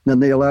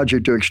then they allowed you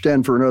to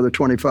extend for another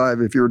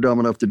 25 if you were dumb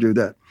enough to do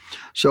that.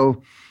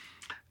 So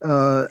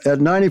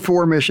at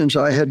 94 missions,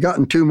 I had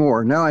gotten 2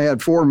 more. Now I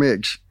had 4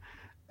 MiGs,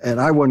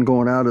 and I wasn't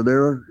going out of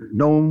there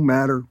no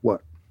matter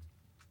what.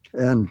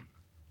 And,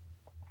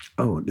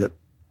 that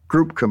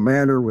group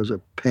commander was a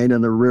pain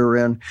in the rear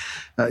end.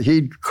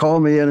 He'd call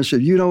me in and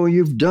said,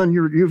 "You've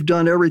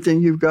done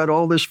everything. You've got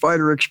all this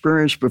fighter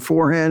experience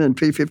beforehand in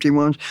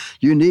P-51s.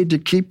 You need to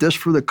keep this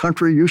for the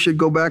country. You should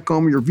go back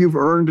home. You've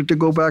earned it to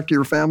go back to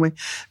your family."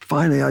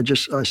 Finally,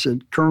 I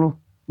said, "Colonel,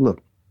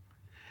 look,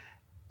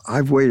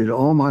 I've waited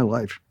all my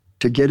life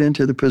to get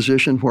into the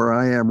position where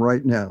I am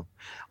right now.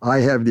 I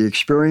have the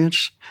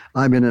experience.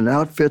 I'm in an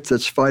outfit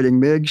that's fighting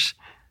MiGs,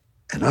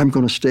 and I'm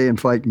going to stay and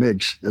fight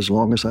MiGs as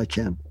long as I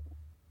can.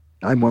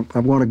 I want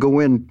to go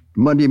in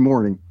Monday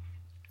morning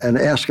and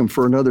ask him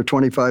for another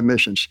 25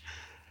 missions."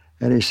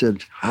 And he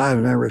said, "I've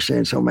never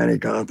seen so many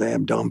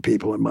goddamn dumb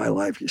people in my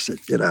life." He said,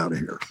 "Get out of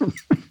here."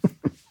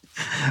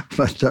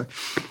 But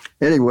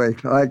anyway,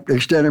 I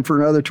extended for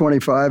another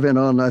 25, and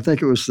on, I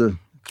think it was the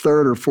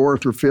 3rd or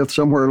 4th or 5th,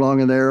 somewhere along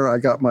in there, I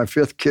got my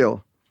 5th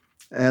kill.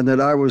 And that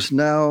I was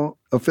now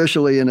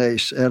officially an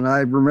ace. And I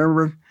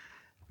remember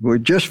we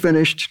just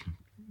finished,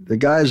 the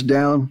guy's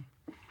down.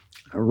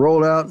 I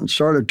rolled out and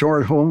started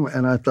toward home,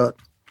 and I thought,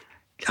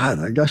 God,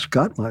 I just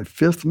got my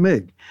 5th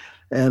MiG.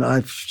 And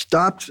I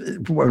stopped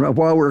while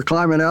we were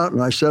climbing out,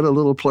 and I said a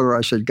little prayer.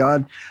 I said,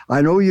 "God,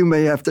 I know you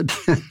may have to,"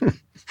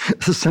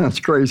 this sounds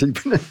crazy,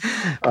 but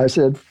I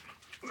said,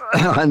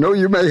 I know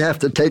you may have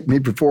to take me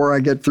before I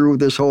get through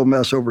this whole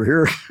mess over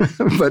here,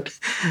 but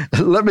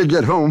let me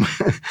get home.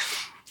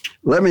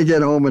 Let me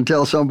get home and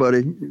tell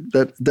somebody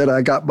that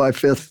I got my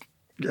fifth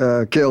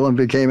kill and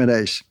became an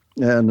ace.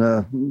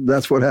 And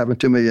that's what happened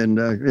to me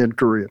in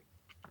Korea.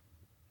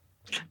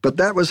 But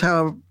that was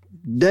how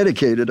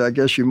dedicated, I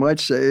guess you might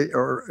say,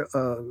 or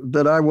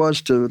that I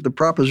was to the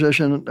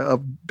proposition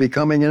of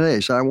becoming an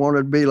ace. I wanted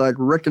to be like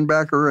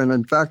Rickenbacker, and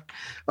in fact,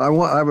 I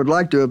would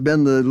like to have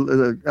been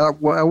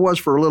I was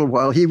for a little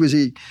while. He was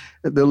the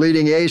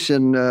leading ace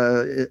in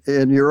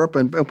Europe,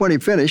 and when he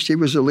finished, he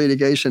was the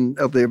leading ace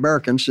of the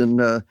Americans in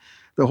the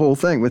whole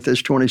thing with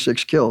his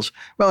 26 kills.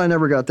 Well, I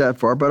never got that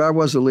far, but I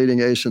was the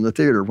leading ace in the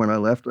theater when I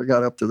left. I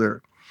got up to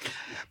there.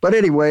 But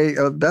anyway,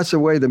 that's the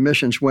way the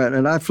missions went.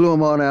 And I flew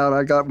them on out.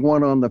 I got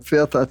one on the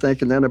 5th, I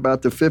think, and then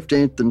about the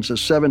 15th and the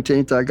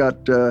 17th, I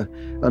got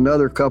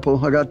another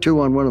couple. I got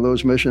 2 on one of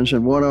those missions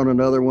and 1 on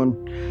another one.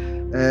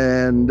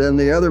 And then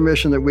the other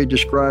mission that we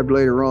described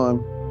later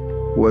on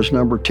was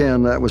number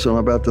 10. That was on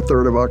about the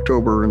 3rd of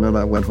October, and then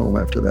I went home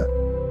after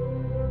that.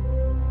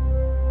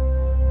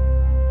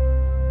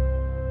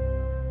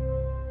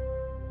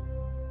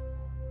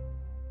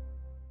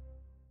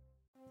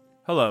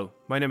 Hello,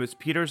 my name is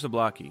Peter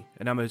Zablocki,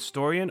 and I'm a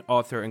historian,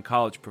 author, and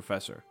college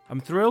professor. I'm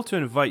thrilled to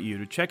invite you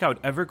to check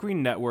out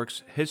Evergreen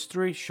Network's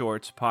History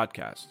Shorts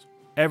podcast.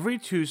 Every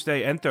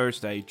Tuesday and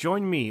Thursday,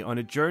 join me on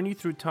a journey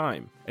through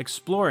time,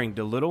 exploring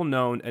the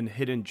little-known and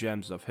hidden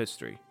gems of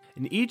history.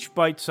 In each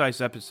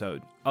bite-sized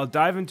episode, I'll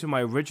dive into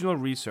my original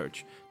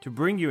research to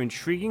bring you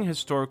intriguing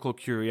historical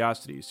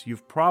curiosities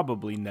you've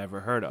probably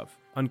never heard of,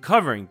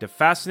 uncovering the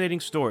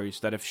fascinating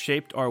stories that have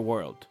shaped our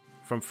world.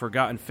 From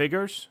forgotten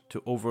figures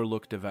to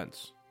overlooked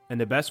events. And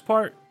the best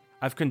part?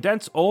 I've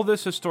condensed all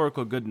this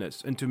historical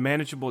goodness into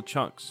manageable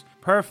chunks,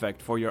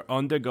 perfect for your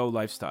on-the-go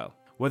lifestyle.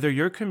 Whether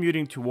you're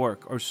commuting to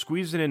work or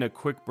squeezing in a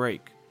quick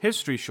break,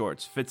 History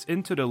Shorts fits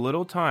into the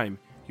little time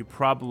you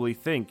probably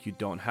think you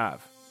don't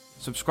have.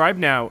 Subscribe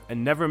now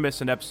and never miss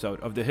an episode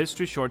of the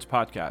History Shorts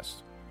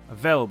podcast,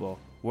 available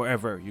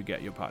wherever you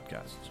get your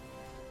podcasts.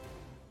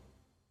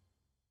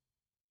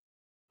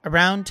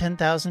 Around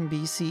 10,000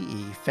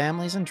 BCE,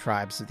 families and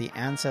tribes of the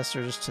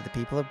ancestors to the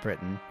people of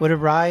Britain would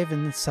arrive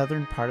in the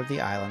southern part of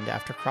the island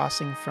after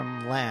crossing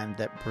from land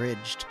that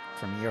bridged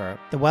from Europe.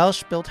 The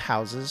Welsh built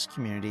houses,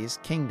 communities,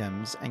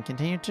 kingdoms, and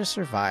continued to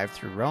survive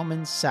through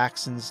Romans,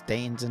 Saxons,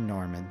 Danes, and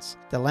Normans.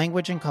 The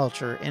language and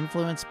culture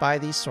influenced by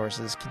these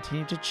sources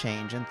continued to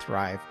change and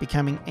thrive,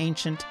 becoming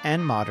ancient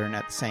and modern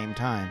at the same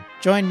time.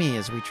 Join me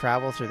as we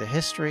travel through the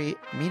history,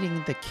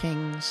 meeting the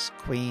kings,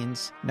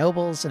 queens,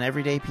 nobles, and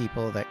everyday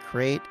people that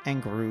create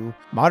and grew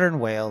modern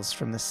Wales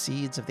from the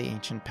seeds of the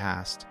ancient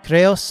past.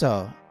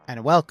 Croeso,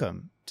 and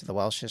welcome to the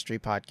Welsh History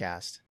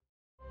Podcast.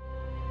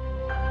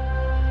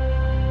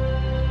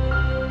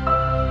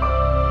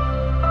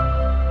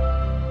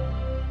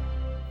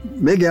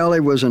 Mig Alley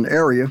was an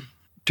area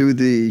to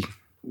the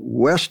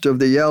west of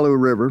the Yalu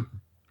River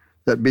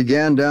that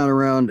began down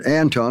around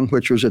Antong,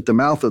 which was at the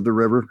mouth of the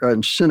river,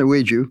 and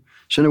Sinuiju.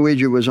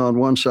 Sinuiju was on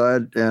one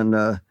side and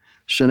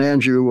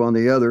Sinanju on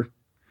the other.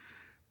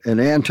 And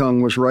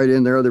Antong was right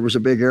in there. There was a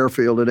big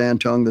airfield at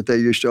Antong that they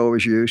used to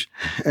always use.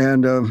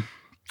 And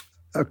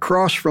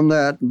across from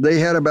that, they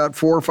had about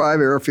 4 or 5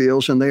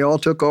 airfields, and they all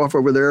took off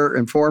over there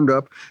and formed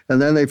up.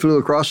 And then they flew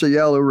across the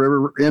Yalu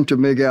River into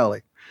Mig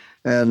Alley.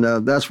 And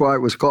that's why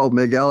it was called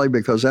Mig Alley,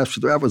 because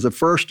that was the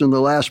first and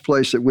the last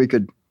place that we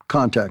could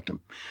contact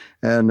them.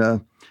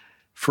 And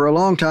for a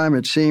long time,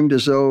 it seemed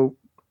as though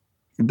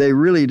they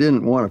really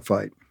didn't want to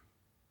fight.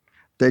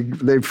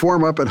 They'd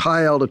form up at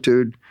high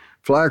altitude,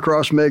 fly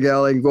across Mig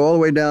Alley, go all the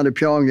way down to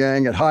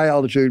Pyongyang at high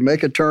altitude,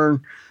 make a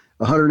turn,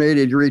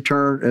 180-degree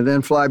turn, and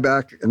then fly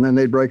back, and then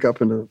they'd break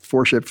up into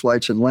 4-ship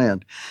flights and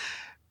land.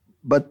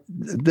 But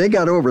they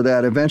got over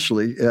that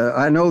eventually.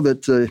 I know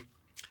that...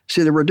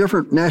 See, there were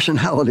different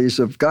nationalities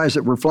of guys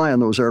that were flying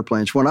those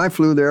airplanes. When I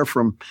flew there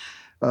from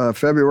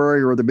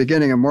February or the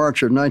beginning of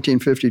March of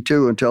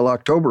 1952 until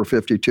October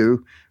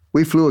 52,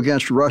 we flew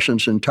against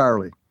Russians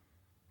entirely.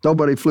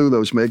 Nobody flew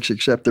those MiGs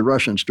except the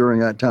Russians during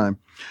that time.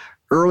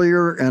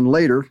 Earlier and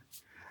later,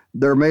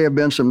 there may have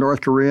been some North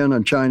Korean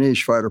and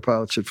Chinese fighter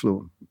pilots that flew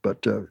them,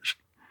 but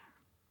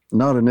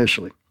not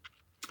initially.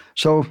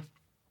 So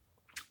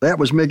that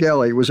was Mig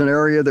Alley. It was an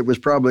area that was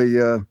probably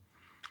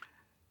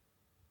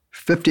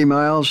 50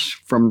 miles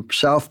from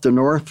south to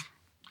north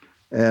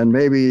and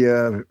maybe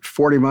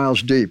 40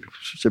 miles deep.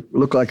 It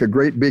looked like a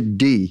great big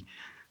D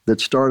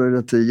that started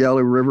at the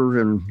Yalu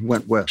River and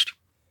went west.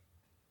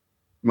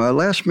 My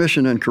last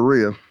mission in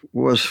Korea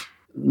was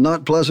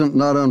not pleasant,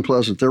 not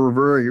unpleasant. There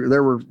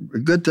were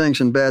good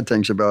things and bad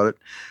things about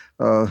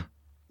it.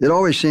 It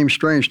always seemed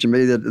strange to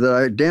me that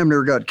I damn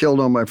near got killed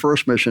on my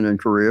first mission in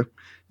Korea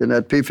in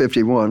that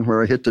P-51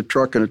 where I hit the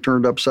truck and it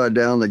turned upside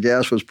down. The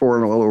gas was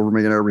pouring all over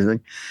me and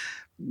everything.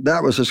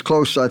 That was as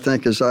close, I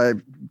think, as I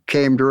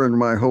came during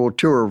my whole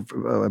tour,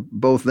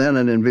 both then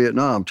and in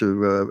Vietnam,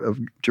 to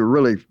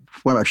really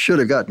when I should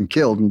have gotten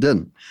killed and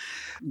didn't.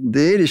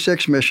 The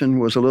 86 mission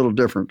was a little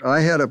different.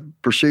 I had a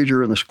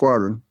procedure in the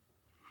squadron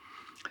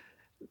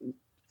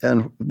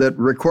and that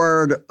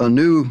required a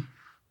new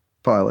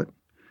pilot.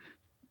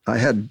 I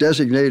had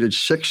designated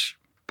 6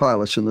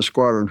 pilots in the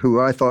squadron who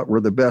I thought were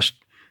the best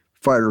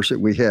fighters that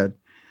we had.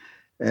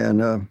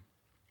 And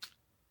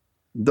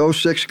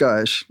those 6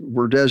 guys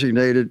were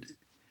designated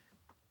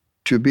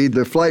to be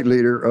the flight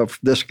leader of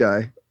this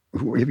guy.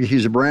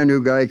 He's a brand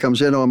new guy. He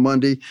comes in on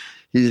Monday.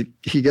 He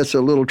gets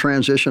a little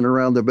transition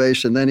around the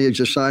base, and then he's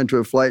assigned to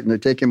a flight, and they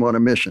take him on a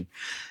mission.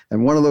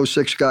 And one of those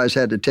 6 guys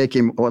had to take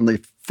him on the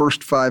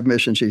first 5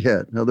 missions he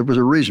had. Now, there was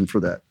a reason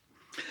for that.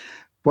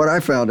 What I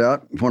found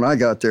out when I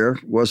got there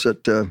was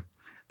that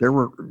there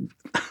were,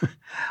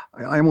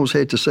 I almost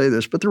hate to say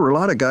this, but there were a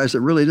lot of guys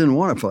that really didn't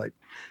want to fight.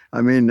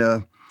 I mean,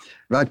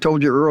 I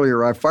told you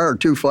earlier, I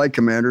fired 2 flight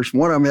commanders.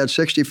 One of them had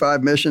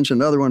 65 missions.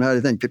 Another one had, I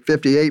think,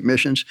 58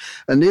 missions.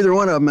 And neither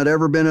one of them had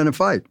ever been in a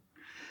fight.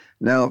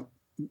 Now,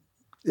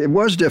 it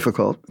was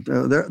difficult.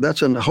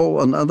 That's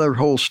another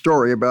whole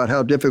story about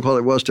how difficult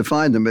it was to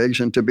find the MiGs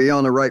and to be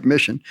on the right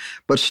mission.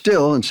 But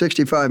still, in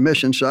 65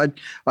 missions, I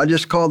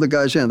just called the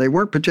guys in. They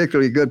weren't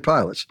particularly good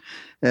pilots.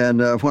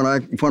 And when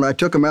I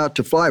took them out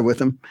to fly with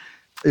them,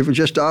 it was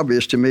just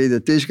obvious to me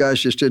that these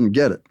guys just didn't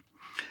get it.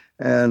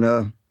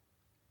 And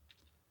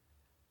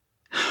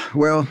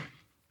well,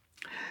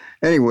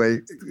 anyway,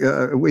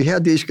 we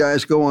had these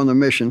guys go on the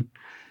mission,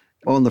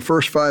 on the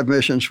first 5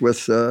 missions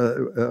with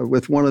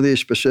one of these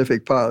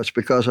specific pilots,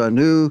 because I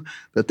knew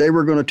that they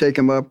were going to take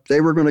him up,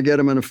 they were going to get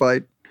him in a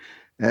fight,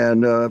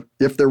 and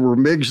if there were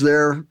MiGs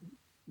there,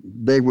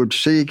 they would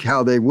see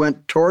how they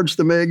went towards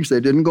the MiGs.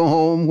 They didn't go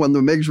home when the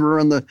MiGs were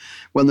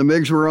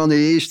on the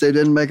east. They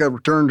didn't make a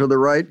turn to the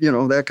right,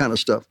 that kind of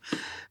stuff.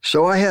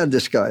 So I had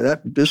this guy.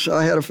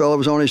 I had a fellow who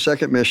was on his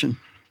 2nd mission,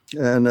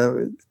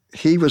 and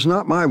he was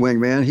not my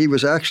wingman. He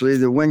was actually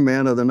the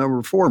wingman of the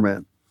number 4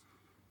 man,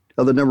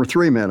 of the number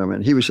 3 man. I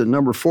mean, he was the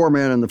number 4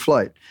 man in the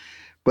flight.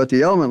 But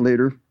the element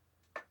leader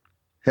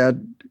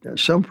had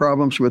some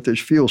problems with his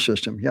fuel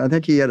system. I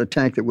think he had a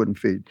tank that wouldn't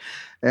feed.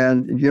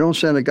 And you don't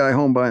send a guy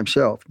home by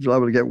himself. He's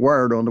liable to get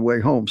wired on the way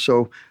home.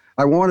 So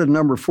I wanted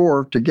number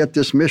 4 to get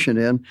this mission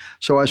in.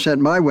 So I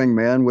sent my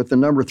wingman with the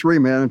number 3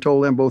 man and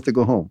told them both to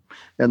go home.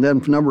 And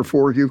then number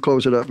 4, you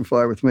close it up and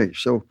fly with me.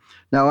 So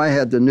now I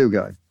had the new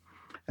guy.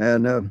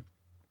 And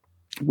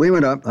we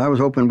went up. I was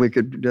hoping we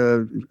could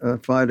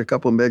find a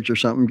couple of MiGs or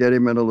something, get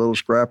him in a little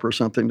scrap or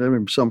something, give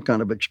him some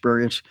kind of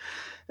experience.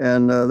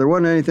 And there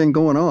wasn't anything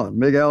going on.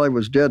 MiG Alley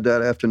was dead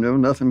that afternoon,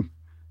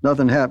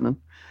 nothing happening.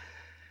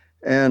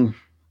 And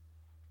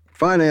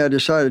finally, I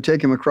decided to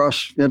take him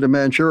across into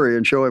Manchuria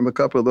and show him a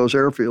couple of those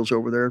airfields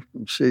over there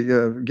and see,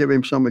 give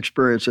him some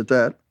experience at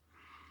that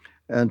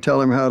and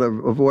tell him how to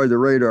avoid the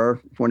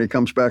radar when he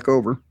comes back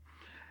over.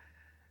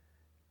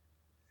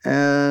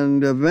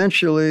 And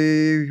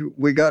eventually,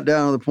 we got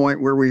down to the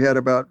point where we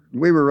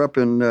were up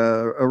in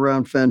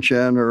around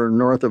Fenchen or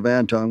north of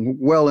Antung,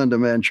 well into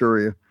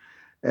Manchuria.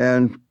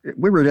 And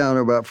we were down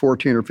to about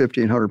 1,400 or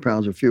 1,500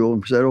 pounds of fuel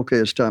and said, okay,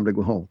 it's time to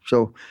go home.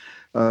 So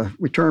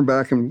we turned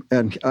back and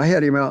I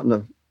had him out in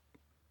a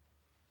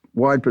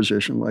wide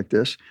position like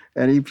this,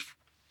 and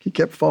he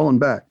kept falling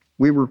back.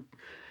 We were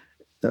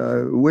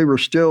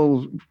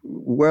still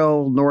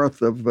well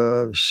north of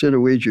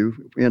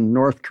Sinuiju in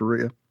North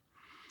Korea.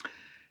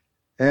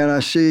 And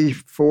I see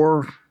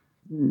 4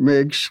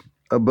 MiGs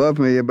above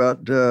me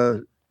about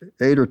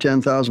 8,000 or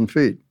 10,000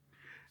 feet.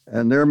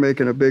 And they're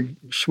making a big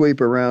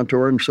sweep around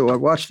toward, and so I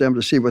watched them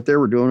to see what they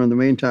were doing. In the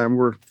meantime,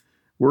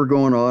 we're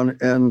going on,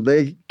 and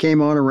they came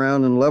on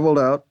around and leveled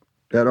out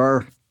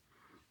on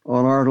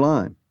our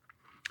line.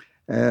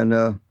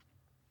 And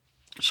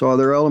saw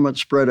their element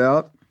spread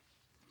out.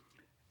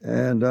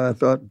 And I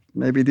thought,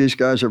 maybe these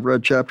guys have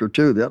read Chapter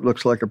 2. That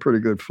looks like a pretty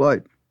good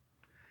flight.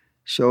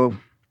 So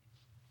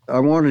I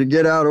wanted to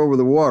get out over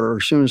the water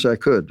as soon as I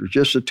could. There's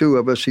just the 2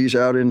 of us. He's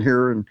out in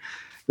here, and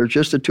there's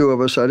just the 2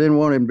 of us. I didn't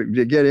want him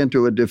to get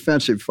into a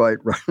defensive fight,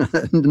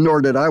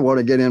 nor did I want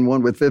to get in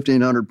one with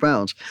 1,500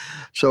 pounds.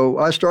 So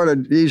I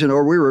started easing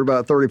over. We were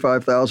about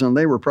 35,000.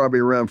 They were probably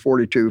around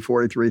 42,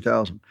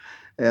 43,000.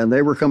 And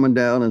they were coming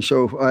down, and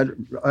so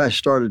I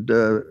started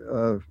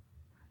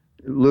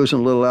losing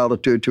a little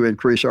altitude to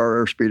increase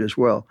our airspeed as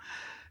well.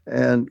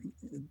 And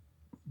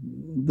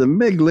the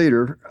MiG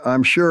leader,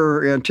 I'm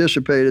sure,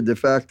 anticipated the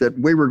fact that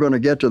we were going to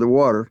get to the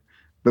water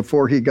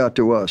before he got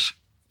to us.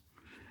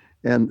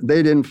 And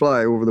they didn't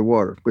fly over the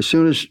water. As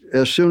soon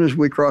as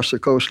we crossed the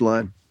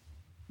coastline,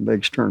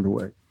 MiGs turned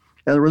away.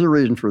 And there was a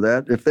reason for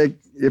that.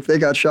 If they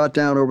got shot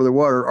down over the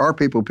water, our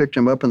people picked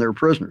them up and they were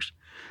prisoners.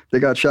 If they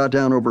got shot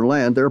down over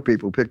land, their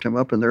people picked them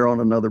up and they're on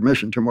another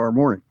mission tomorrow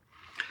morning.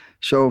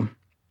 So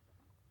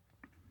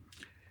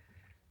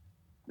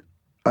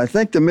I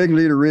think the MiG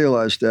leader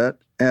realized that,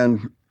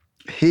 and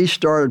he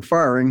started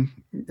firing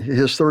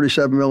his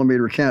 37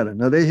 millimeter cannon.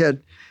 Now they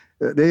had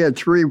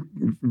 3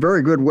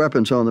 very good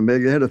weapons on the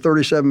MiG. They had a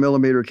 37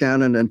 millimeter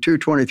cannon and 2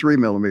 23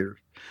 millimeters.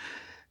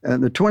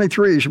 And the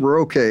 23s were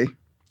okay.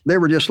 They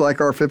were just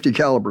like our 50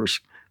 calibers,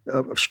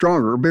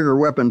 stronger, bigger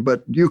weapon,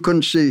 but you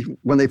couldn't see,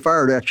 when they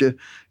fired at you,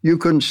 you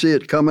couldn't see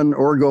it coming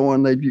or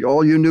going.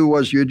 All you knew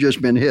was you'd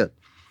just been hit.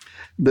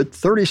 The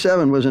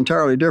 37 was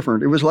entirely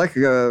different. It was like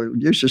you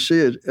used to see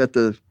it at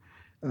the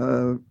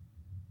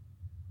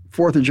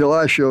 4th of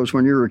July shows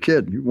when you were a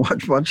kid. You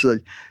watch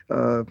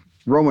the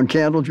Roman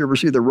candle. Did you ever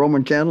see the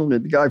Roman candle?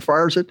 And the guy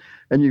fires it,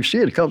 and you see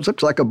it. It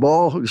looks like a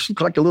ball. It looks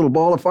like a little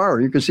ball of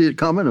fire. You can see it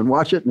coming and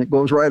watch it, and it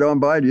goes right on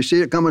by. And you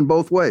see it coming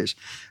both ways.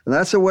 And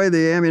that's the way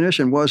the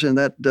ammunition was in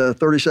that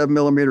 37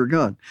 millimeter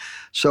gun.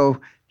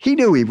 So he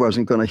knew he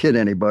wasn't going to hit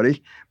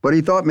anybody, but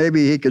he thought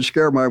maybe he could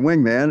scare my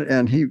wingman,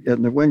 and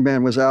the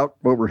wingman was out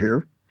over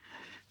here.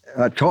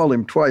 I called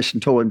him twice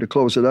and told him to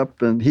close it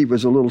up, and he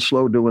was a little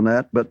slow doing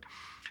that. But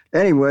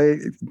anyway,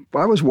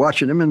 I was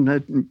watching him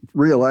and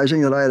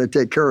realizing that I had to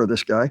take care of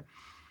this guy.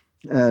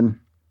 And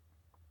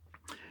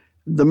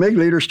the MiG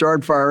leader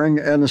started firing,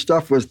 and the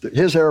stuff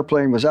his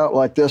airplane was out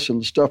like this,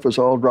 and the stuff was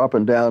all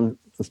dropping down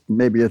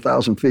maybe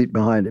 1,000 feet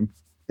behind him,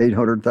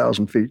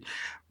 800,000 feet.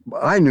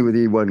 I knew that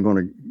he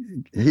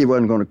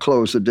wasn't going to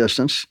close the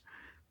distance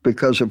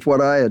because of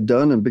what I had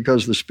done and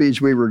because of the speeds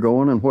we were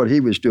going and what he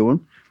was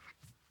doing.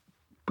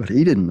 But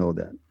he didn't know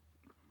that.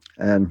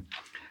 And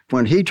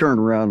when he turned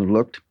around and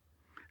looked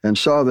and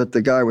saw that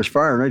the guy was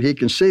firing it, he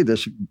can see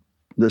this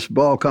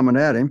ball coming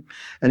at him.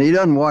 And he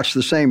doesn't watch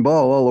the same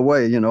ball all the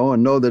way,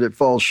 and know that it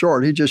falls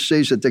short. He just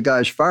sees that the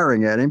guy's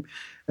firing at him.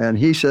 And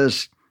he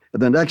says,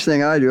 the next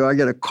thing I do, I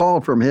get a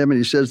call from him, and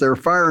he says, they're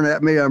firing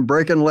at me, I'm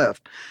breaking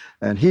left.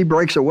 And he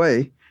breaks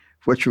away,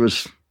 which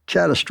was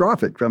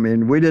catastrophic. I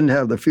mean, we didn't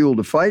have the fuel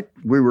to fight.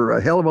 We were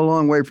a hell of a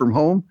long way from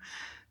home.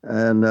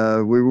 And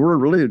we were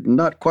really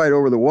not quite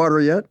over the water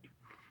yet.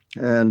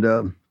 And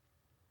it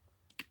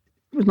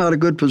was not a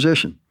good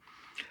position.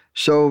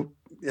 So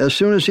as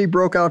soon as he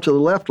broke out to the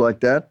left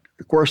like that,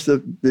 of course, the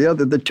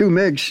two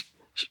MiGs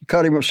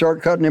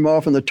start cutting him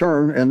off in the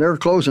turn, and they're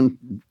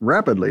closing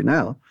rapidly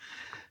now.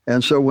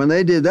 And so when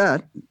they did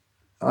that,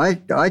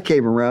 I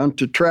came around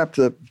to trap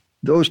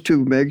those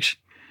two MiGs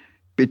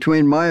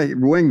between my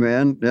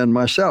wingman and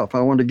myself.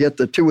 I wanted to get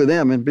the two of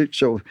them.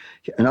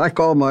 And I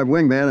called my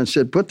wingman and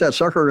said, put that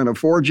sucker in a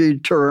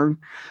 4G turn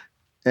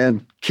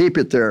and keep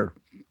it there.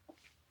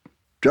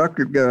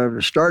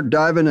 Start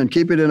diving and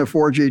keep it in a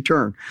 4G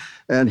turn.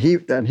 And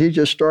he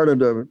just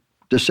started a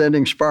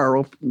descending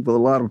spiral with a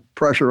lot of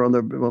pressure on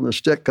the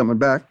stick coming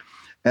back.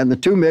 And the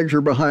two MiGs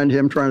are behind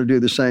him trying to do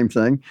the same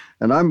thing.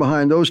 And I'm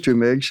behind those two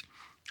MiGs.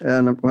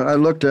 And when I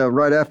looked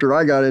right after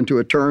I got into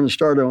a turn and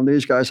started on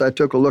these guys, I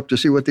took a look to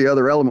see what the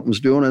other element was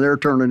doing, and they're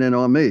turning in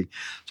on me.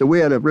 So we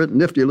had a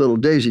nifty little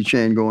daisy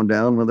chain going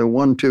down with a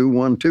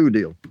 1-2-1-2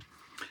 deal.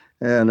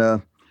 And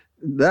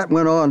that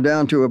went on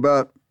down to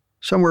about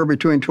somewhere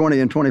between 20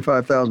 and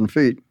 25,000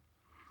 feet.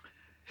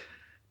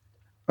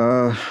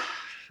 The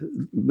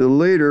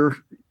leader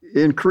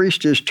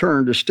increased his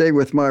turn to stay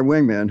with my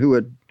wingman, who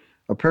had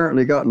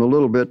apparently gotten a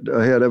little bit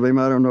ahead of him.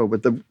 I don't know.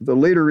 But the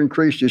leader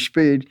increased his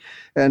speed,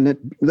 and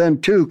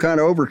then two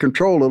kind of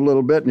over-controlled it a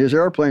little bit, and his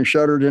airplane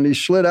shuddered, and he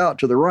slid out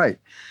to the right.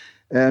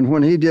 And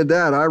when he did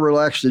that, I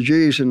relaxed the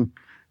G's on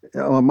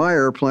my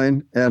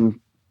airplane and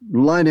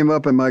lined him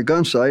up in my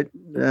gun sight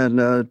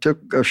and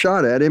took a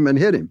shot at him and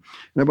hit him.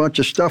 And a bunch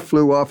of stuff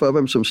flew off of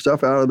him, some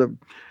stuff out of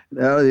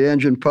the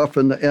engine puff,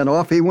 and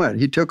off he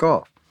went. He took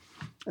off.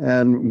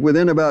 And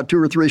within about 2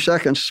 or 3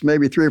 seconds,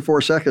 maybe 3 or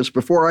 4 seconds,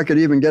 before I could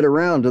even get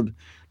around to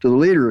the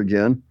leader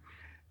again,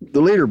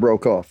 the leader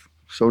broke off.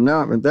 So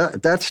now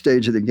at that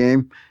stage of the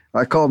game,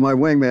 I called my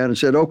wingman and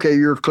said, okay,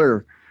 you're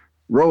clear.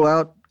 Roll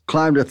out,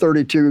 climb to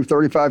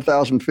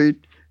 35,000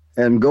 feet,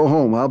 and go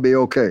home. I'll be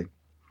okay.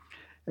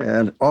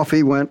 And off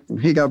he went, and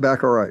he got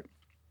back all right.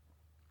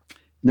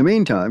 In the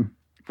meantime,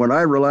 when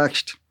I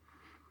relaxed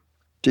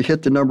to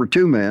hit the number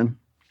 2 man,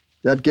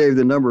 that gave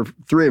the number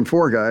 3 and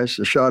 4 guys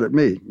a shot at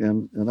me,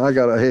 and I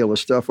got a hail of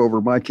stuff over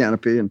my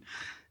canopy, and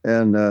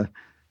the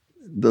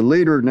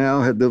leader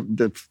now had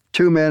the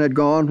 2 men had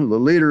gone, the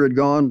leader had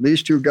gone.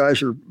 These 2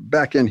 guys are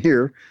back in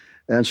here,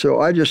 and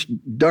so I just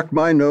ducked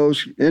my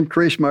nose,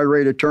 increased my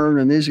rate of turn,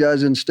 and these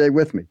guys didn't stay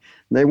with me.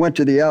 And they went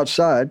to the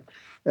outside,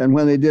 and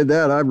when they did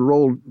that, I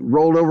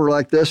rolled over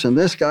like this, and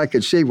this guy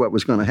could see what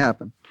was going to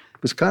happen.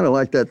 It was kind of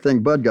like that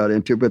thing Bud got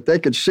into, but they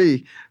could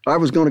see I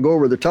was going to go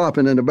over the top,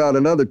 and in about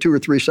another 2 or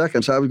 3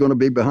 seconds, I was going to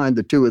be behind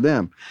the 2 of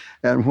them.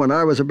 And when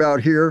I was about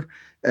here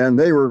and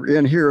they were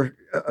in here,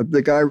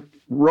 the guy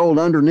rolled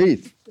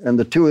underneath, and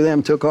the 2 of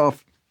them took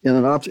off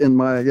in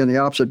the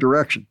opposite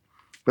direction.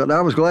 But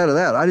I was glad of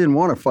that. I didn't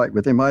want to fight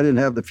with him. I didn't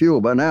have the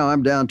fuel. But now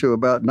I'm down to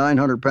about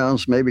 900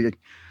 pounds, maybe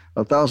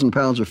 1,000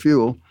 pounds of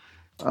fuel.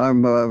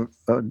 I'm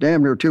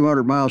damn near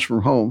 200 miles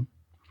from home,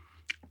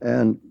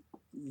 and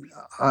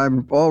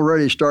I'm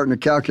already starting to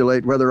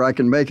calculate whether I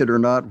can make it or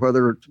not,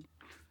 whether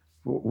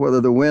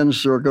the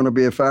winds are going to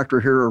be a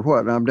factor here or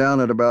what. I'm down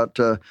at about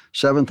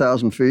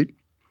 7,000 feet.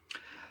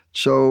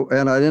 So,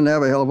 and I didn't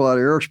have a hell of a lot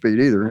of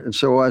airspeed either. And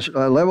so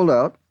I leveled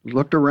out,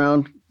 looked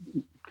around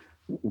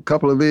a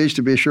couple of these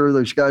to be sure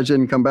these guys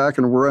didn't come back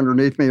and were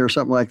underneath me or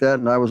something like that.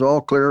 And I was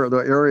all clear. The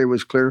area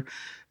was clear.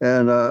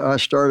 And I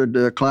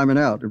started climbing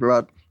out at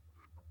about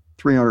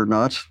 300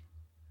 knots.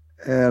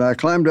 And I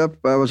climbed up,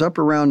 I was up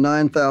around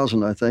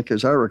 9,000, I think,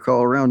 as I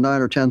recall, around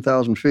 9,000 or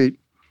 10,000 feet.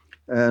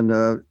 And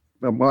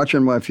I'm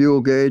watching my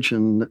fuel gauge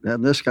and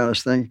this kind of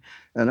thing.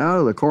 And out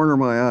of the corner of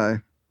my eye,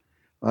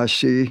 I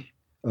see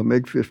a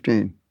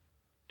MiG-15.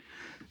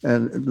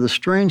 And the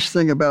strange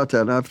thing about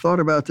that, and I've thought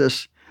about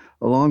this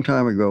a long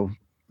time ago.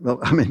 Well,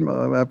 I mean,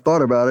 I've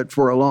thought about it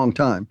for a long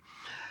time.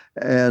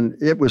 And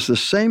it was the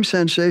same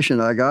sensation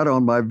I got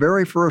on my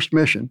very first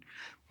mission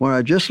when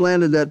I just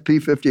landed that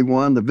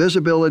P-51. The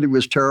visibility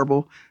was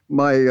terrible.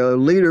 My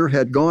leader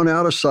had gone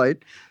out of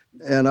sight,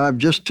 and I'm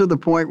just to the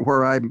point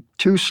where I'm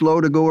too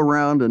slow to go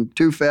around and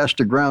too fast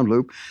to ground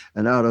loop.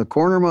 And out of the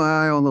corner of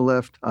my eye on the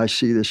left, I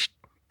see this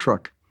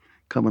truck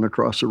coming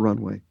across the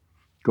runway,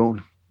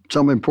 going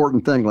some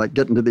important thing like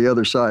getting to the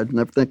other side. And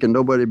I'm thinking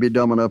nobody'd be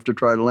dumb enough to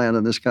try to land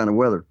in this kind of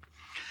weather.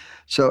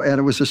 So, and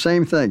it was the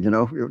same thing, It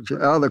was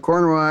out of the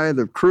corner of my eye,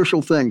 the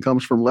crucial thing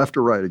comes from left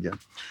to right again.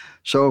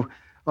 So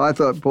I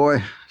thought,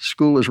 boy,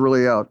 school is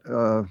really out.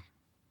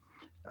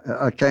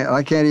 I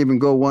can't even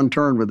go one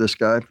turn with this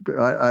guy.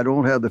 I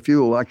don't have the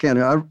fuel. I can't.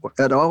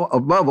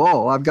 Above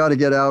all, I've got to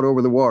get out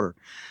over the water.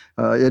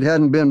 It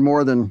hadn't been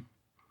more than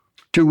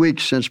 2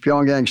 weeks since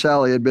Pyongyang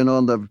Sally had been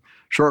on the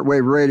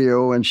shortwave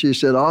radio, and she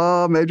said,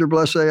 Major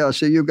Blesse, I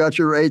see you got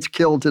your 8th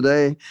kill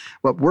today,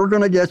 but we're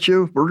going to get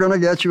you. We're going to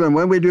get you, and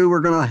when we do, we're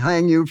going to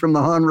hang you from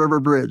the Han River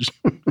Bridge.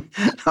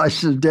 I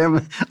said, damn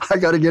it, I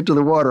got to get to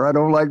the water. I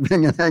don't like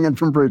being hanging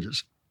from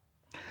bridges.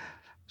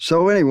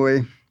 So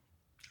anyway,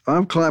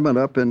 I'm climbing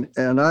up, and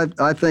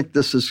I think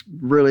this is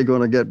really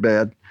going to get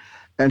bad.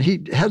 And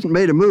he hasn't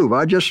made a move.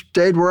 I just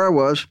stayed where I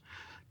was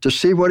to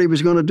see what he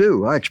was going to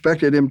do. I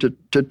expected him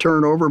to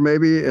turn over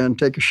maybe and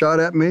take a shot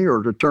at me,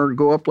 or to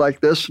go up like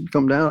this and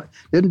come down.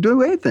 Didn't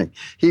do anything.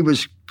 He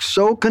was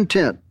so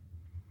content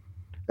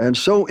and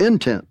so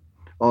intent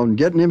on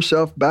getting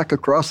himself back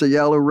across the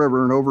Yalu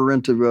River and over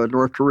into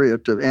North Korea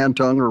to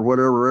Antung or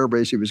whatever air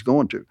base he was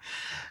going to.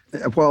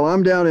 While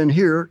I'm down in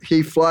here,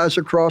 he flies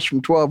across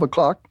from 12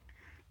 o'clock,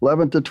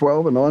 11 to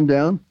 12 and on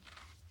down,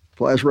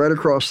 flies right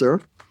across there.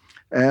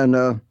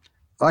 And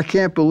I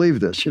can't believe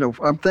this.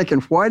 I'm thinking,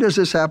 why does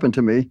this happen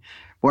to me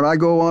when I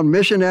go on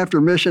mission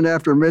after mission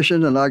after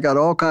mission and I got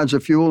all kinds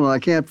of fuel and I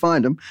can't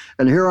find them?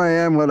 And here I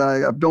am when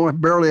I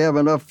barely have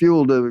enough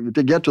fuel to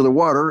get to the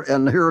water,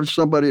 and here's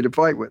somebody to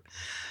fight with.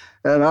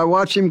 And I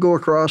watched him go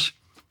across,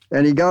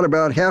 and he got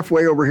about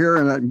halfway over here,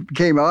 and it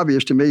became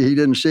obvious to me he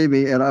didn't see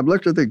me. And I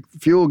looked at the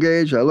fuel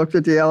gauge, I looked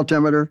at the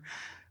altimeter,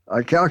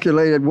 I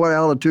calculated what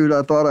altitude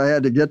I thought I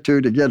had to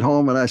get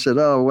home, and I said,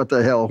 oh, what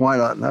the hell, why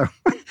not? And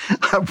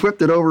I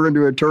whipped it over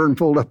into a turn,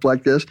 pulled up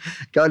like this,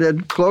 got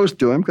in close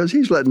to him, because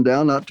he's letting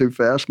down not too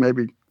fast,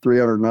 maybe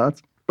 300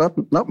 knots,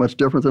 but not much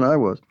different than I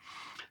was.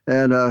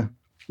 And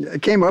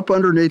it came up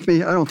underneath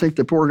me. I don't think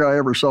the poor guy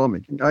ever saw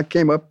me. I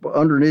came up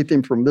underneath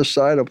him from this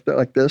side up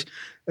like this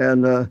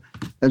and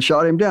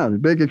shot him down. A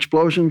big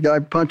explosion, guy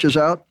punches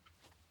out.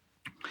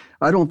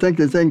 I don't think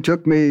the thing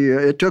took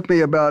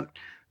me about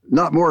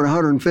not more than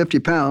 150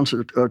 pounds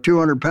or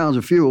 200 pounds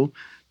of fuel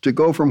to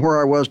go from where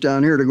I was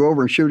down here to go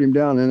over and shoot him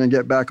down and then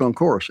get back on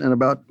course in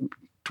about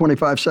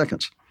 25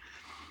 seconds.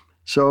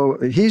 So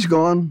he's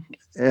gone,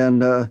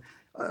 and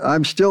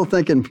I'm still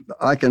thinking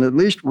I can at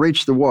least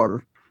reach the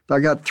water. I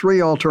got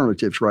 3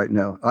 alternatives right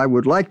now. I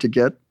would like to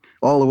get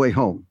all the way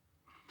home.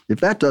 If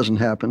that doesn't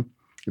happen,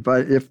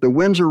 if the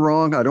winds are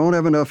wrong, I don't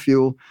have enough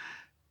fuel,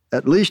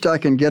 at least I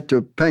can get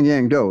to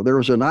Pengyang-do. There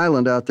was an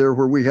island out there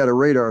where we had a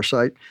radar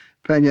site,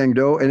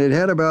 Pengyang-do, and it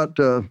had about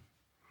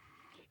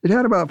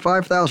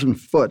 5,000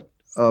 foot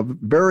of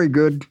very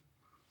good,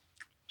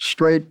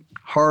 straight,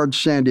 hard,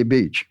 sandy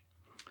beach.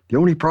 The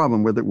only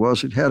problem with it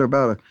was it had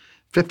about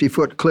a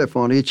 50-foot cliff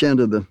on each end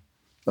of the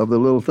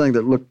little thing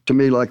that looked to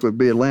me like it would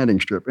be a landing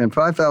strip. And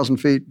 5,000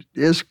 feet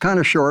is kind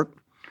of short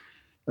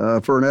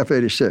for an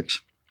F-86.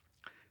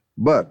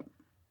 But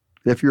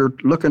if you're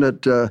looking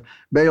at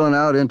bailing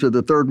out into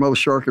the 3rd most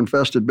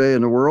shark-infested bay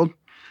in the world,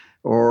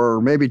 or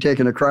maybe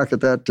taking a crack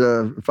at that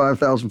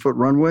 5,000-foot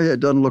runway,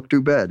 it doesn't look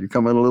too bad. You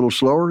come in a little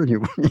slower and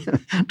you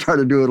try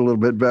to do it a little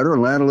bit better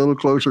and land a little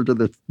closer to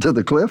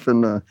the cliff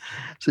and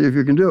see if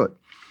you can do it.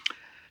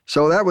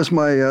 So that was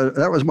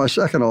my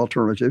second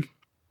alternative.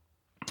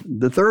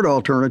 The third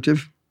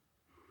alternative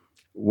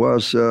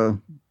was to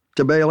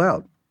bail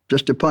out,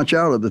 just to punch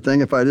out of the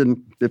thing if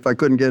I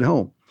couldn't get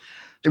home.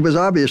 It was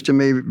obvious to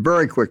me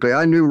very quickly.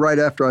 I knew right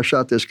after I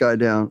shot this guy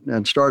down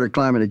and started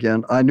climbing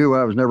again, I knew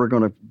I was never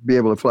going to be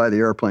able to fly the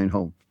airplane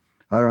home.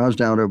 I was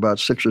down to about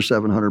 600 or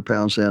 700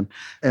 pounds then.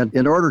 And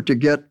in order to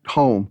get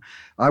home,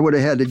 I would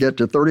have had to get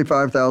to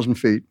 35,000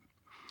 feet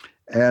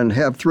and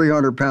have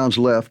 300 pounds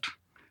left.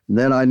 And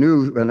then I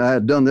knew, and I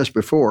had done this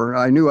before,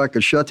 I knew I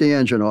could shut the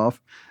engine off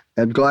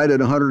and glide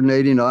at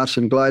 180 knots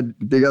and glide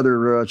the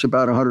other, it's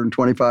about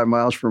 125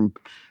 miles from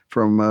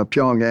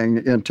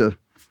Pyongyang into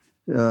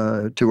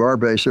to our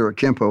base here at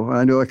Kimpo.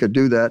 I knew I could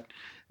do that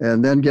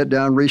and then get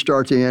down,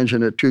 restart the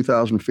engine at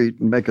 2,000 feet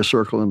and make a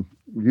circle and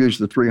use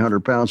the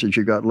 300 pounds that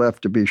you got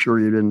left to be sure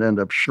you didn't end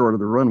up short of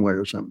the runway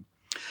or something.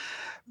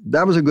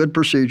 That was a good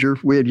procedure.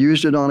 We had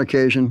used it on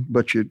occasion,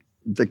 but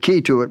the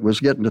key to it was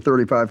getting to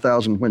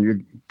 35,000 when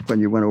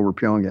you went over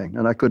Pyongyang,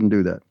 and I couldn't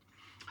do that.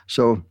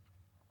 So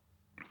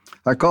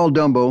I called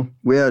Dumbo.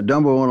 We had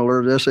Dumbo on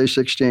alert,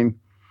 SA-16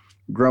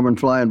 Grumman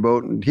flying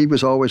boat, and he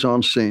was always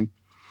on scene.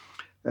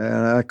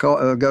 And I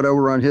got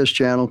over on his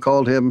channel,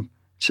 called him,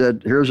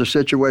 said, here's a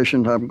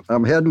situation.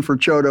 I'm heading for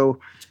Chodo.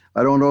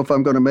 I don't know if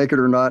I'm going to make it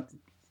or not.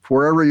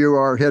 Wherever you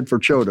are, head for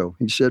Chodo.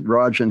 He said,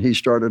 Raj, and he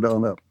started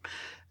on up.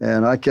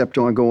 And I kept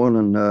on going,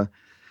 and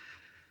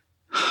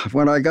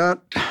when I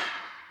got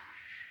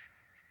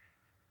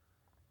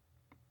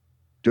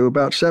to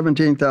about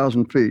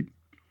 17,000 feet,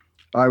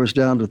 I was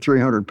down to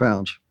 300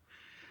 pounds.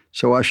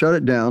 So I shut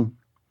it down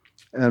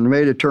and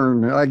made a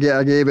turn. I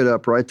gave it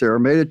up right there. I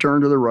made a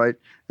turn to the right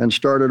and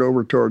started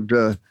over toward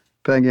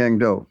Pengyang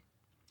Do.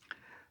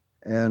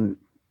 And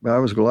I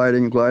was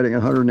gliding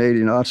 180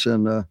 knots,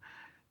 and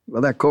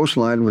that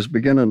coastline was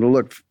beginning to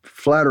look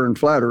flatter and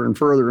flatter and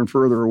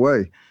further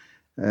away.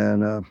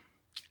 And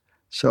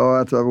so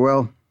I thought,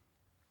 well,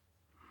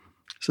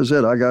 this is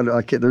it.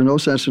 There's no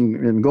sense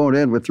in going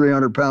in with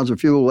 300 pounds of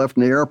fuel left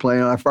in the airplane.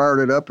 And I fired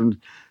it up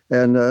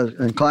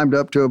and climbed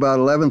up to about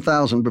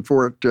 11,000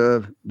 before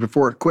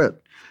it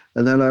quit.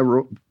 And then I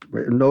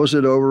nosed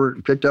it over,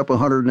 picked up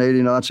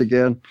 180 knots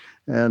again,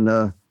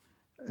 and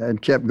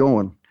kept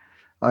going.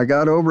 I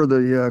got over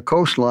the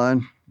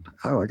coastline.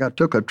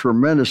 Took a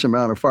tremendous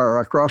amount of fire.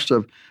 I crossed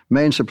the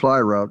main supply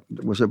route.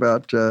 It was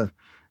about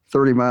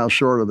 30 miles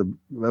short of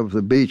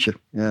the beach,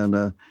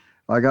 and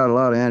I got a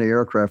lot of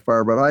anti-aircraft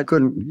fire, but I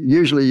couldn't.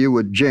 Usually you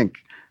would jink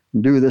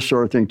and do this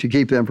sort of thing to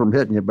keep them from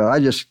hitting you, but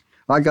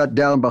I got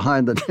down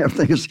behind the damn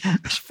thing as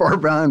far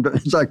behind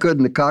as I could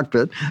in the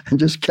cockpit and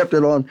just kept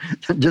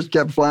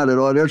flying it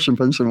on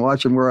instruments and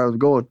watching where I was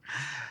going.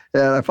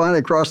 And I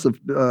finally crossed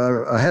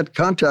I had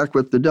contact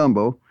with the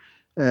Dumbo,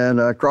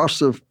 and I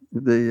crossed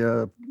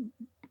the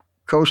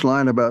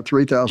coastline about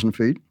 3,000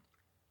 feet.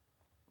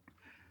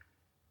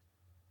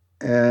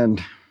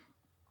 And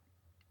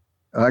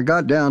I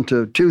got down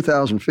to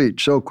 2,000 feet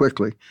so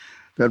quickly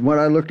that when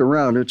I looked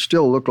around, it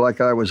still looked like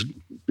I was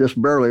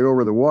just barely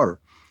over the water.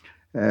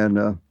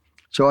 And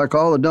so I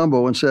called the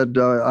Dumbo and said,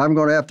 I'm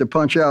going to have to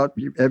punch out.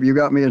 Have you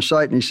got me in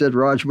sight? And he said,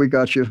 Raj, we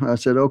got you. I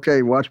said,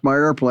 okay, watch my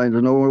airplane.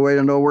 There's no way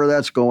to know where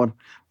that's going.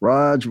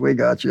 Raj, we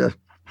got you.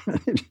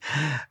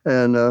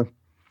 And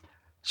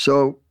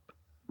so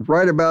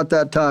right about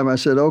that time, I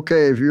said,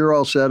 okay, if you're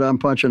all set, I'm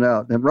punching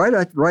out. And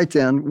right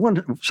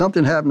then,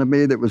 something happened to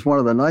me that was one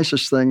of the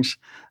nicest things,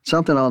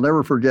 something I'll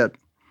never forget.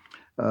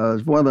 It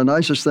was one of the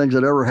nicest things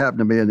that ever happened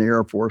to me in the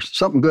Air Force.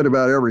 Something good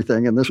about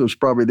everything, and this was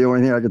probably the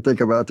only thing I could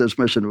think about this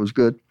mission that was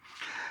good.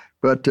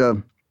 But I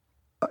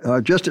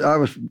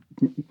was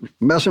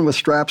messing with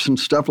straps and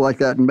stuff like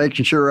that and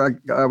making sure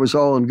I was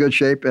all in good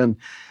shape. And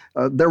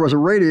there was a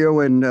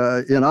radio in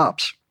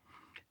ops.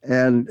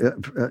 And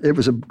it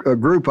was a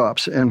group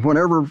ops. And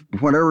whenever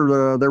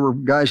there were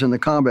guys in the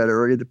combat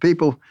area, the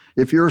people,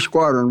 if your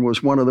squadron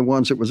was one of the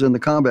ones that was in the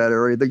combat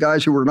area, the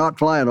guys who were not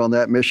flying on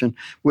that mission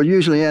would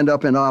usually end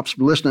up in ops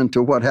listening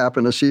to what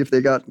happened to see if they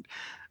got,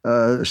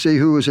 see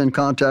who was in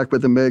contact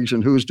with the MiGs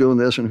and who's doing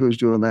this and who's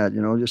doing that,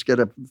 just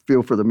get a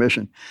feel for the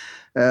mission.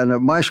 And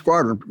my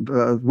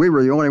squadron, we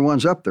were the only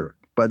ones up there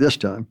by this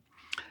time.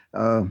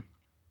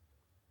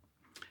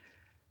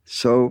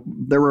 So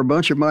there were a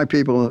bunch of my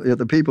people,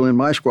 the people in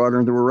my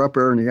squadron that were up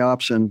there in the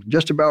ops and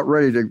just about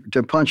ready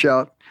to punch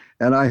out.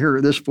 And I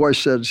hear this voice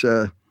says,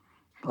 I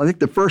think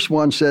the first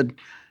one said,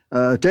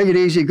 take it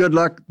easy, good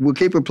luck, we'll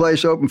keep a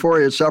place open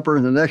for you at supper.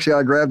 And the next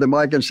guy grabbed the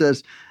mic and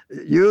says,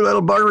 you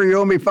little bugger, you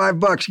owe me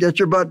 $5, get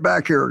your butt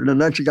back here. And the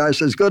next guy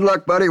says, good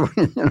luck, buddy.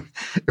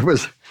 It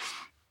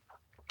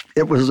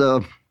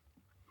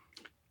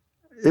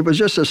was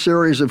just a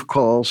series of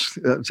calls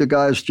to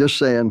guys just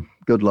saying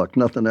good luck,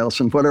 nothing else,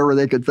 and whatever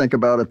they could think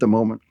about at the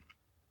moment.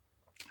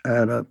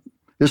 And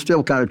it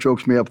still kind of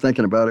chokes me up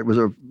thinking about it. It was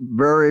a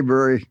very,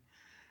 very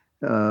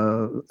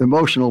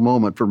emotional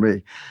moment for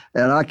me.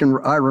 And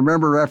I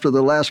remember after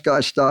the last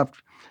guy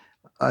stopped,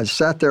 I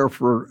sat there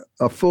for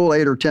a full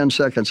 8 or 10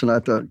 seconds, and I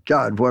thought,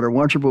 God, what a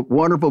wonderful,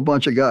 wonderful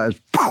bunch of guys.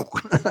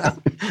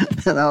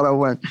 And out I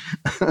went.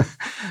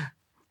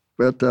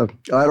 But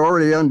I'd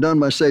already undone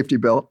my safety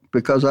belt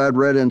because I had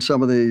read in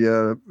some of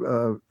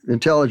the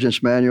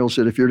intelligence manuals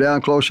that if you're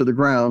down close to the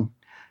ground,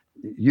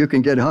 you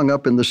can get hung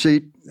up in the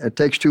seat. It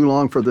takes too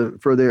long for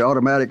the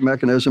automatic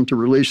mechanism to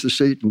release the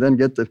seat and then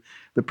get the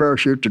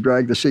parachute to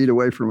drag the seat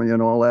away from me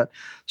and all that.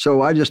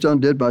 So I just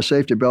undid my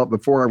safety belt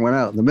before I went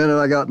out. The minute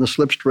I got in the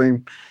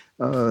slipstream,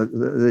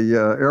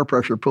 the air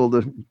pressure pulled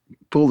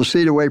the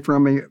seat away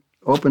from me,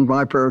 opened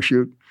my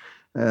parachute,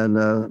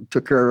 and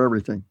took care of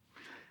everything.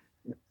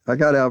 I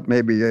got out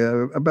maybe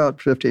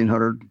about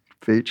 1,500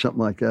 feet,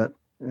 something like that.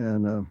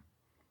 And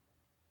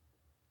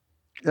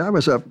I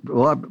was up a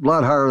lot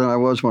higher than I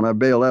was when I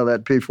bailed out of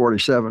that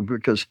P-47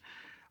 because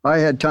I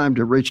had time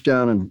to reach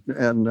down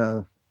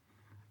and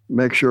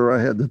make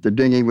sure that the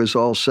dinghy was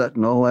all set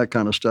and all that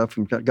kind of stuff,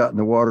 and got in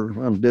the water,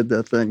 undid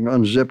that thing,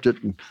 unzipped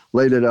it, and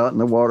laid it out in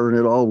the water, and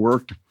it all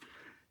worked.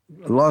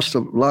 I lost a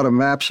lot of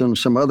maps and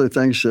some other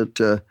things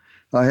that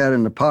I had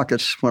in the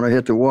pockets when I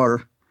hit the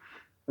water.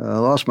 I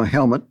lost my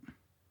helmet.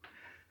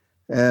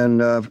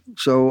 And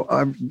so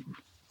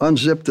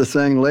unzipped the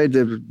thing, laid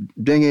the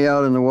dinghy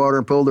out in the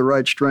water, pulled the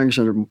right strings,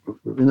 and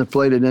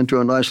inflated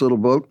into a nice little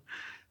boat.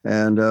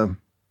 And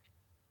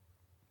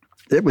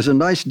it was a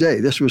nice day.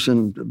 This was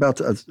in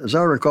as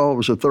I recall, it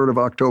was the 3rd of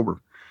October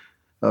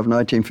of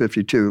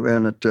 1952.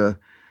 And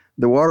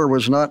the water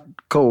was not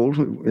cold.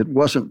 It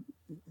wasn't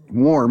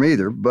warm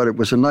either, but it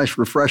was a nice,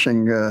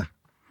 refreshing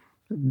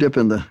dip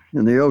in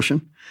the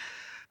ocean.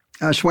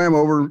 I swam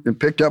over and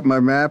picked up my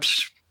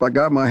maps. I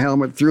got my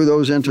helmet, threw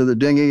those into the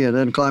dinghy, and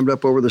then climbed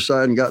up over the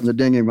side and got in the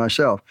dinghy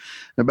myself.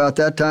 And about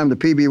that time, the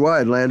PBY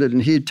had landed,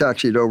 and he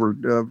taxied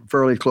over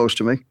fairly close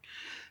to me.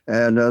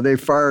 And they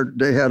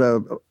had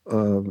a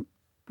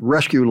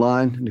rescue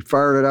line, and he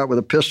fired it out with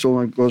a pistol,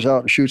 and goes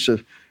out and shoots a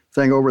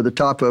thing over the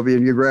top of you,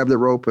 and you grab the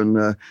rope,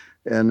 and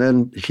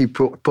then he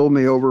pulled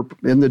me over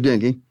in the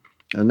dinghy.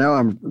 And now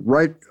I'm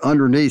right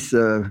underneath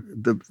a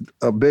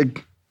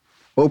big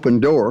open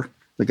door.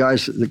 The guy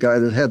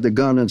that had the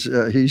gun,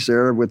 he's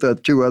there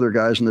with 2 other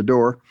guys in the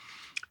door.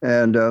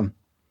 And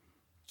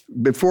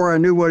before I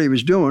knew what he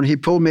was doing, he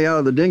pulled me out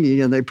of the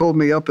dinghy, and they pulled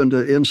me up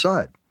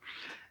inside.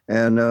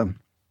 And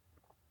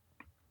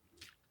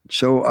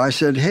so I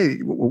said, "Hey,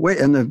 wait!"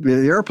 And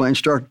the airplane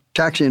started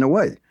taxiing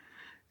away,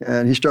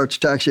 and he starts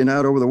taxiing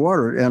out over the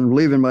water and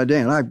leaving my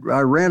dinghy. And I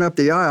ran up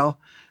the aisle.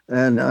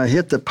 And I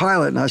hit the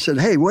pilot, and I said,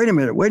 "Hey, wait a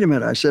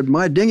minute." I said,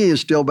 "My dinghy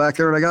is still back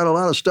there, and I got a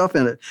lot of stuff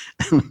in it."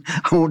 And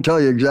I won't tell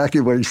you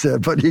exactly what he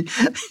said, but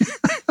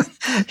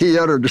he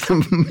uttered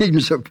some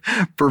means of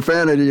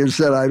profanity and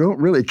said, "I don't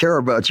really care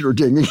about your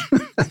dinghy."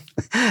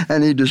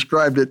 And he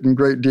described it in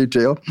great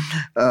detail.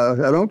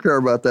 "I don't care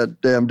about that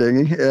damn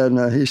dinghy."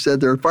 And he said,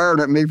 "They're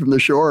firing at me from the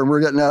shore, and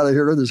we're getting out of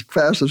here as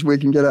fast as we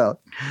can get out."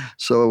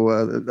 So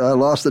I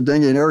lost the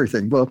dinghy and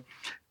everything. Well,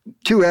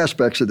 2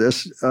 aspects of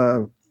this.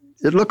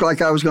 It looked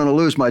like I was going to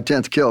lose my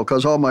 10th kill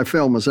because all my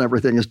film and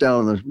everything is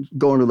down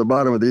going to the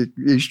bottom of the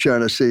East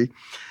China Sea.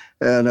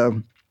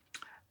 And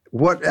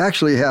what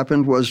actually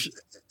happened was,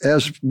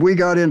 as we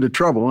got into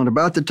trouble, and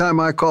about the time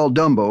I called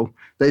Dumbo,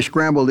 they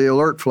scrambled the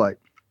alert flight.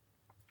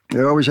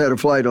 They always had a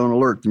flight on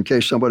alert in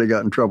case somebody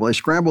got in trouble. They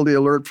scrambled the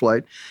alert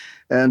flight,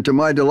 and to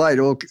my delight,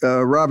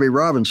 Robbie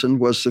Robinson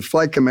was the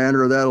flight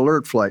commander of that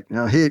alert flight.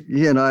 Now,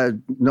 he and I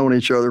had known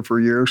each other for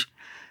years.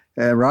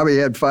 And Robbie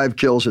had 5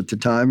 kills at the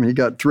time. He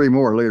got 3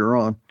 more later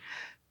on.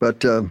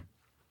 But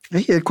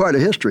he had quite a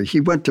history. He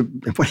went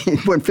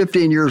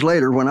 15 years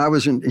later when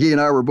he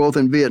and I were both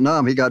in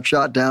Vietnam. He got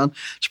shot down,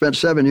 spent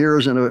 7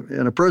 years in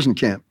a prison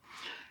camp.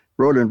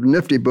 Wrote a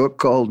nifty book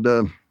called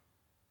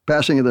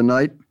Passing of the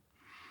Night.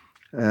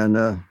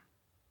 And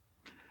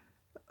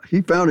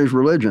he found his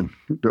religion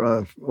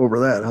over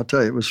that. I'll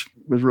tell you, it was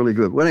really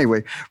good. Well,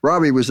 anyway,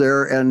 Robbie was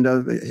there, and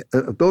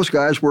those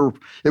guys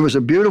it was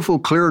a beautiful,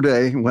 clear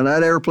day. When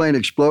that airplane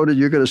exploded,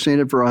 you could have seen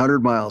it for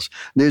 100 miles.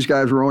 And these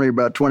guys were only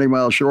about 20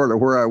 miles short of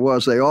where I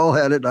was. They all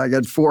had it. I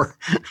got 4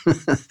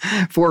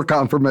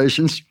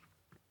 confirmations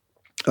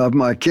of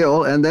my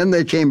kill, and then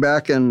they came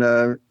back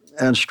and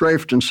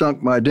strafed and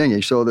sunk my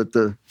dinghy so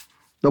that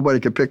nobody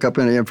could pick up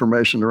any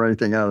information or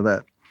anything out of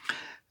that.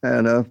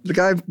 And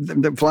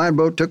the flying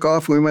boat took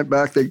off. We went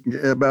back.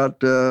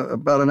 About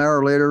an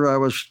hour later, I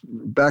was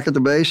back at the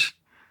base,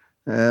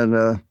 and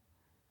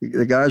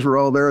the guys were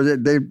all there.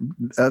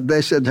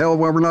 They said, "Hell,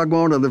 we're not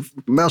going to the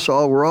mess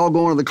hall. We're all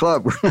going to the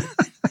club."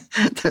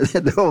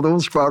 The whole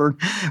squadron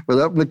was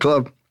up in the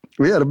club.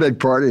 We had a big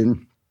party,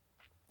 and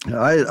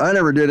I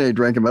never did any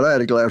drinking, but I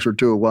had a glass or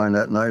 2 of wine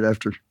that night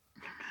after.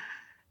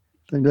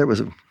 I think it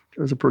was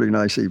a pretty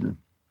nice evening.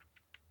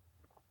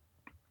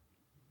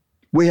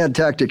 We had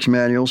tactics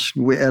manuals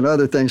and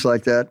other things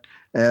like that.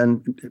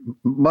 And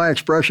my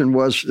expression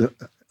was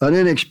an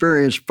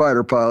inexperienced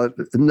fighter pilot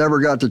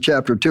never got to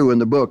chapter 2 in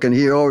the book, and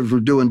he always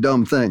was doing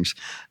dumb things.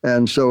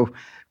 And so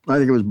I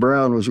think it was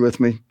Brown was with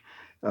me.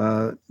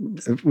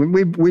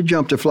 We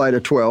jumped a flight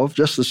of 12,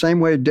 just the same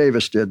way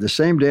Davis did, the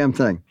same damn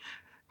thing.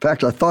 In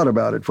fact, I thought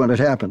about it when it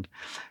happened.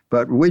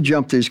 But we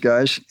jumped these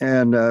guys,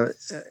 and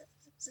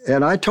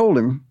I told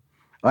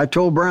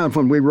Brown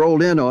when we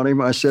rolled in on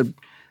him, I said,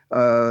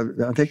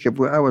 I think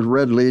I was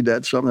red lead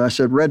at something. I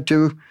said, "Red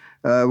 2,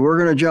 we're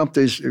going to jump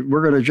these.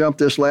 We're going to jump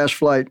this last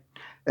flight,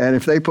 and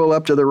if they pull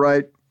up to the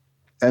right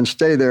and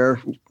stay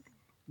there,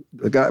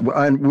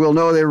 we'll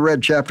know they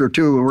read chapter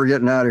 2 and we're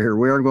getting out of here.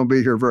 We aren't going to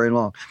be here very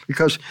long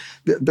because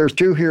there's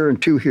 2 here and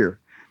 2 here,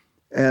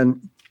 and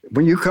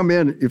when you come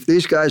in, if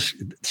these guys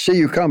see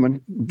you coming,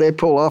 they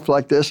pull off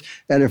like this.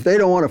 And if they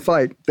don't want to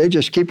fight, they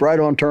just keep right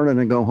on turning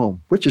and go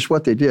home, which is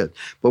what they did.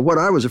 But what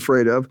I was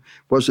afraid of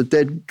was that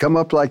they'd come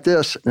up like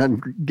this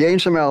and gain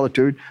some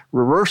altitude,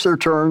 reverse their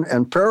turn,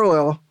 and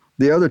parallel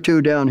the other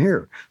 2 down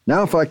here.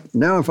 Now, if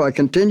I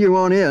continue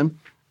on in,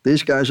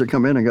 these guys would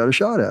come in and got a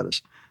shot at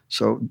us.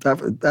 So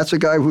that's a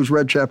guy who's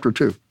read chapter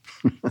 2.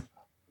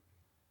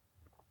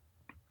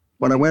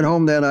 When I went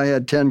home then, I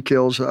had 10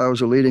 kills. I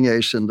was a leading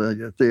ace in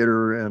the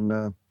theater,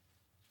 and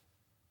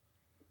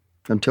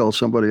until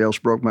somebody else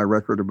broke my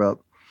record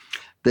about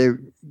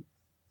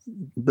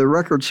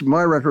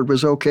my record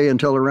was okay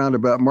until around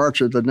about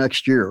March of the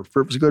next year. It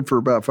was good for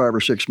about 5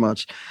 or 6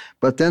 months.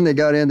 But then they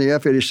got in the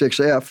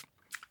F-86F,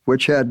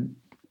 which had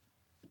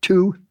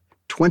 2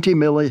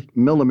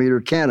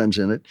 20-millimeter cannons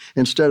in it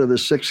instead of the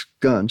 6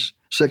 guns,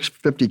 6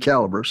 50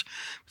 calibers.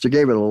 So it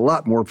gave it a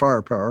lot more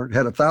firepower. It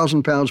had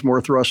 1,000 pounds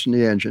more thrust in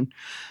the engine,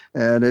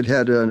 and it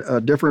had a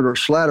different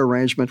slat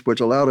arrangement,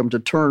 which allowed them to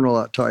turn a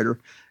lot tighter.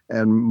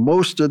 And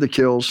most of the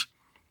kills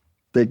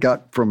they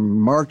got from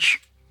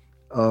March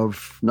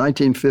of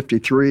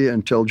 1953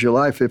 until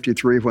July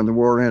 53 when the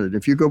war ended.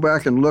 If you go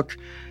back and look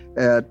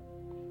at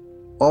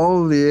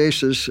all of the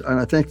aces, and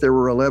I think there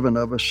were 11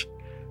 of us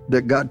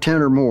that got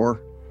 10 or more,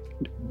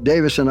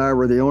 Davis and I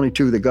were the only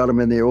 2 that got them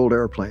in the old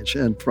airplanes.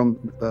 And from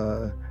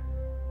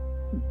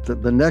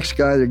the next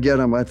guy to get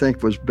them, I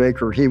think, was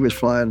Baker. He was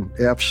flying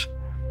Fs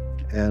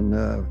and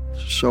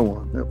so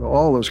on.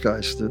 All those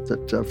guys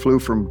that flew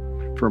from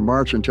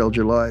March until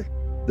July,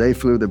 they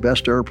flew the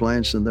best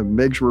airplanes, and the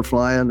MiGs were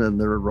flying,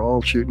 and they were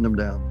all shooting them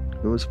down.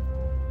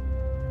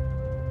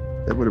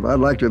 I'd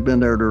like to have been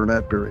there during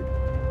that period.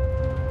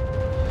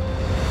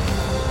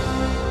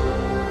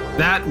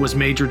 That was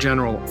Major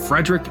General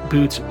Frederick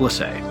Boots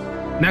Blissett.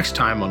 Next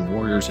time on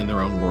Warriors in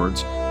Their Own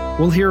Words,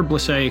 we'll hear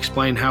Blissett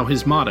explain how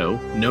his motto,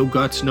 "No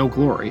guts, no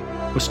glory,"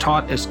 was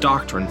taught as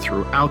doctrine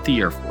throughout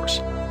the Air Force,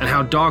 and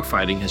how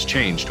dogfighting has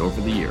changed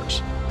over the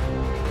years.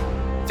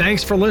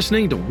 Thanks for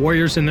listening to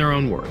Warriors in Their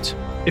Own Words.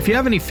 If you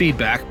have any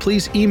feedback,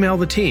 please email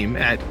the team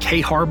at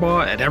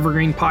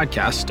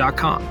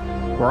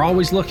kharbaugh@evergreenpodcasts.com. We're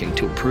always looking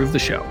to improve the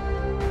show.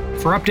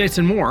 For updates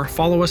and more,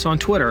 follow us on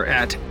Twitter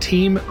at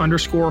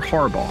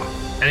 @team_Harbaugh.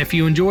 And if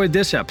you enjoyed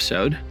this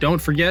episode, don't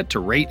forget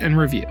to rate and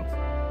review.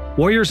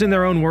 Warriors in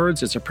Their Own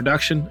Words is a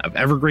production of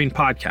Evergreen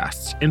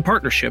Podcasts in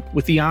partnership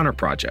with the Honor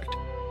Project.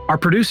 Our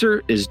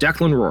producer is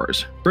Declan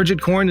Roars.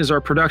 Bridget Coyne is our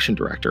production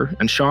director,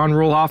 and Sean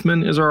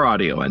Ruhl-Hoffman is our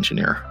audio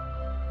engineer.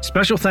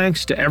 Special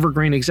thanks to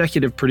Evergreen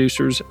executive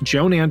producers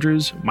Joan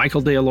Andrews,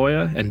 Michael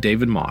DeAloia, and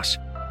David Moss.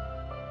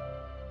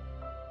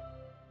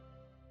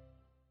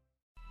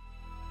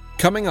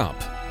 Coming up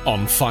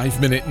on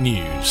 5 Minute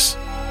News,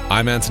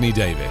 I'm Anthony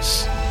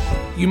Davis.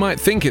 You might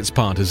think it's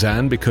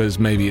partisan because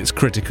maybe it's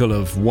critical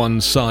of one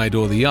side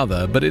or the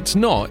other, but it's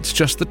not. It's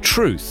just the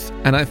truth.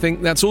 And I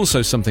think that's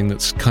also something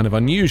that's kind of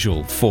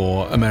unusual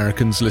for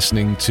Americans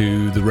listening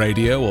to the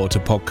radio or to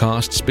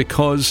podcasts,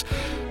 because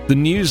the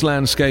news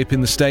landscape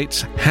in the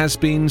States has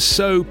been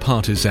so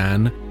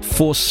partisan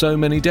for so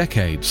many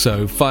decades.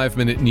 So 5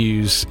 Minute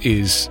News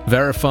is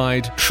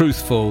verified,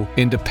 truthful,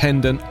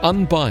 independent,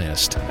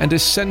 unbiased, and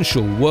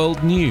essential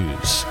world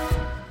news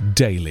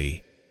daily.